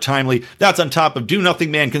 and they are timely. That's on top of Do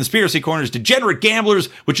Nothing Man, Conspiracy Corners, Degenerate Gamblers,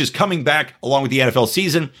 which is coming back along with the NFL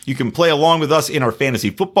season. You can play along with us in our fantasy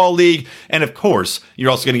football league. And of course,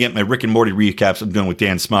 you're also going to get my Rick and Morty recaps I'm doing with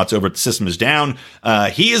Dan Smots over at The System Is Down.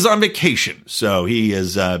 He is on vacation, so he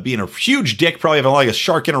is being a huge dick, probably having like a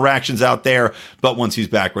shark interactions out there, but once he's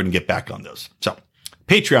back, we're going to get back on those. So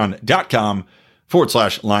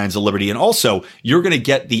patreon.com/Lions of Liberty. And also, you're going to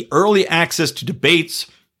get the early access to debates.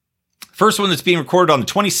 First one that's being recorded on the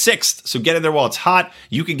 26th, so get in there while it's hot.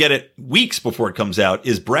 You can get it weeks before it comes out,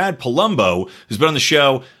 is Brad Palumbo, who's been on the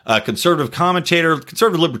show, conservative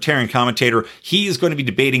libertarian commentator. He is going to be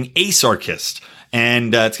debating Asarchist.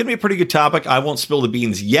 And it's going to be a pretty good topic. I won't spill the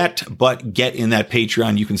beans yet, but get in that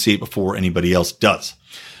Patreon. You can see it before anybody else does.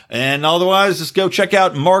 And otherwise, just go check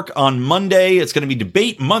out Mark on Monday. It's going to be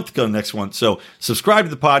debate month next one. So subscribe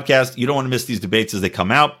to the podcast. You don't want to miss these debates as they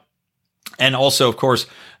come out. And also, of course,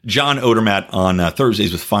 John Odermatt on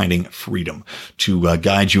Thursdays with Finding Freedom to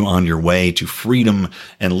guide you on your way to freedom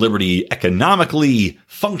and liberty economically,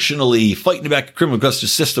 functionally, fighting back the criminal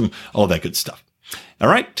justice system, all that good stuff. All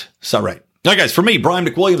right. It's all right. Now, guys, for me, Brian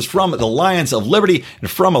McWilliams from the Lions of Liberty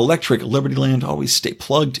and from Electric Liberty Land, always stay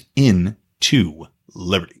plugged in to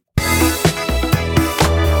liberty.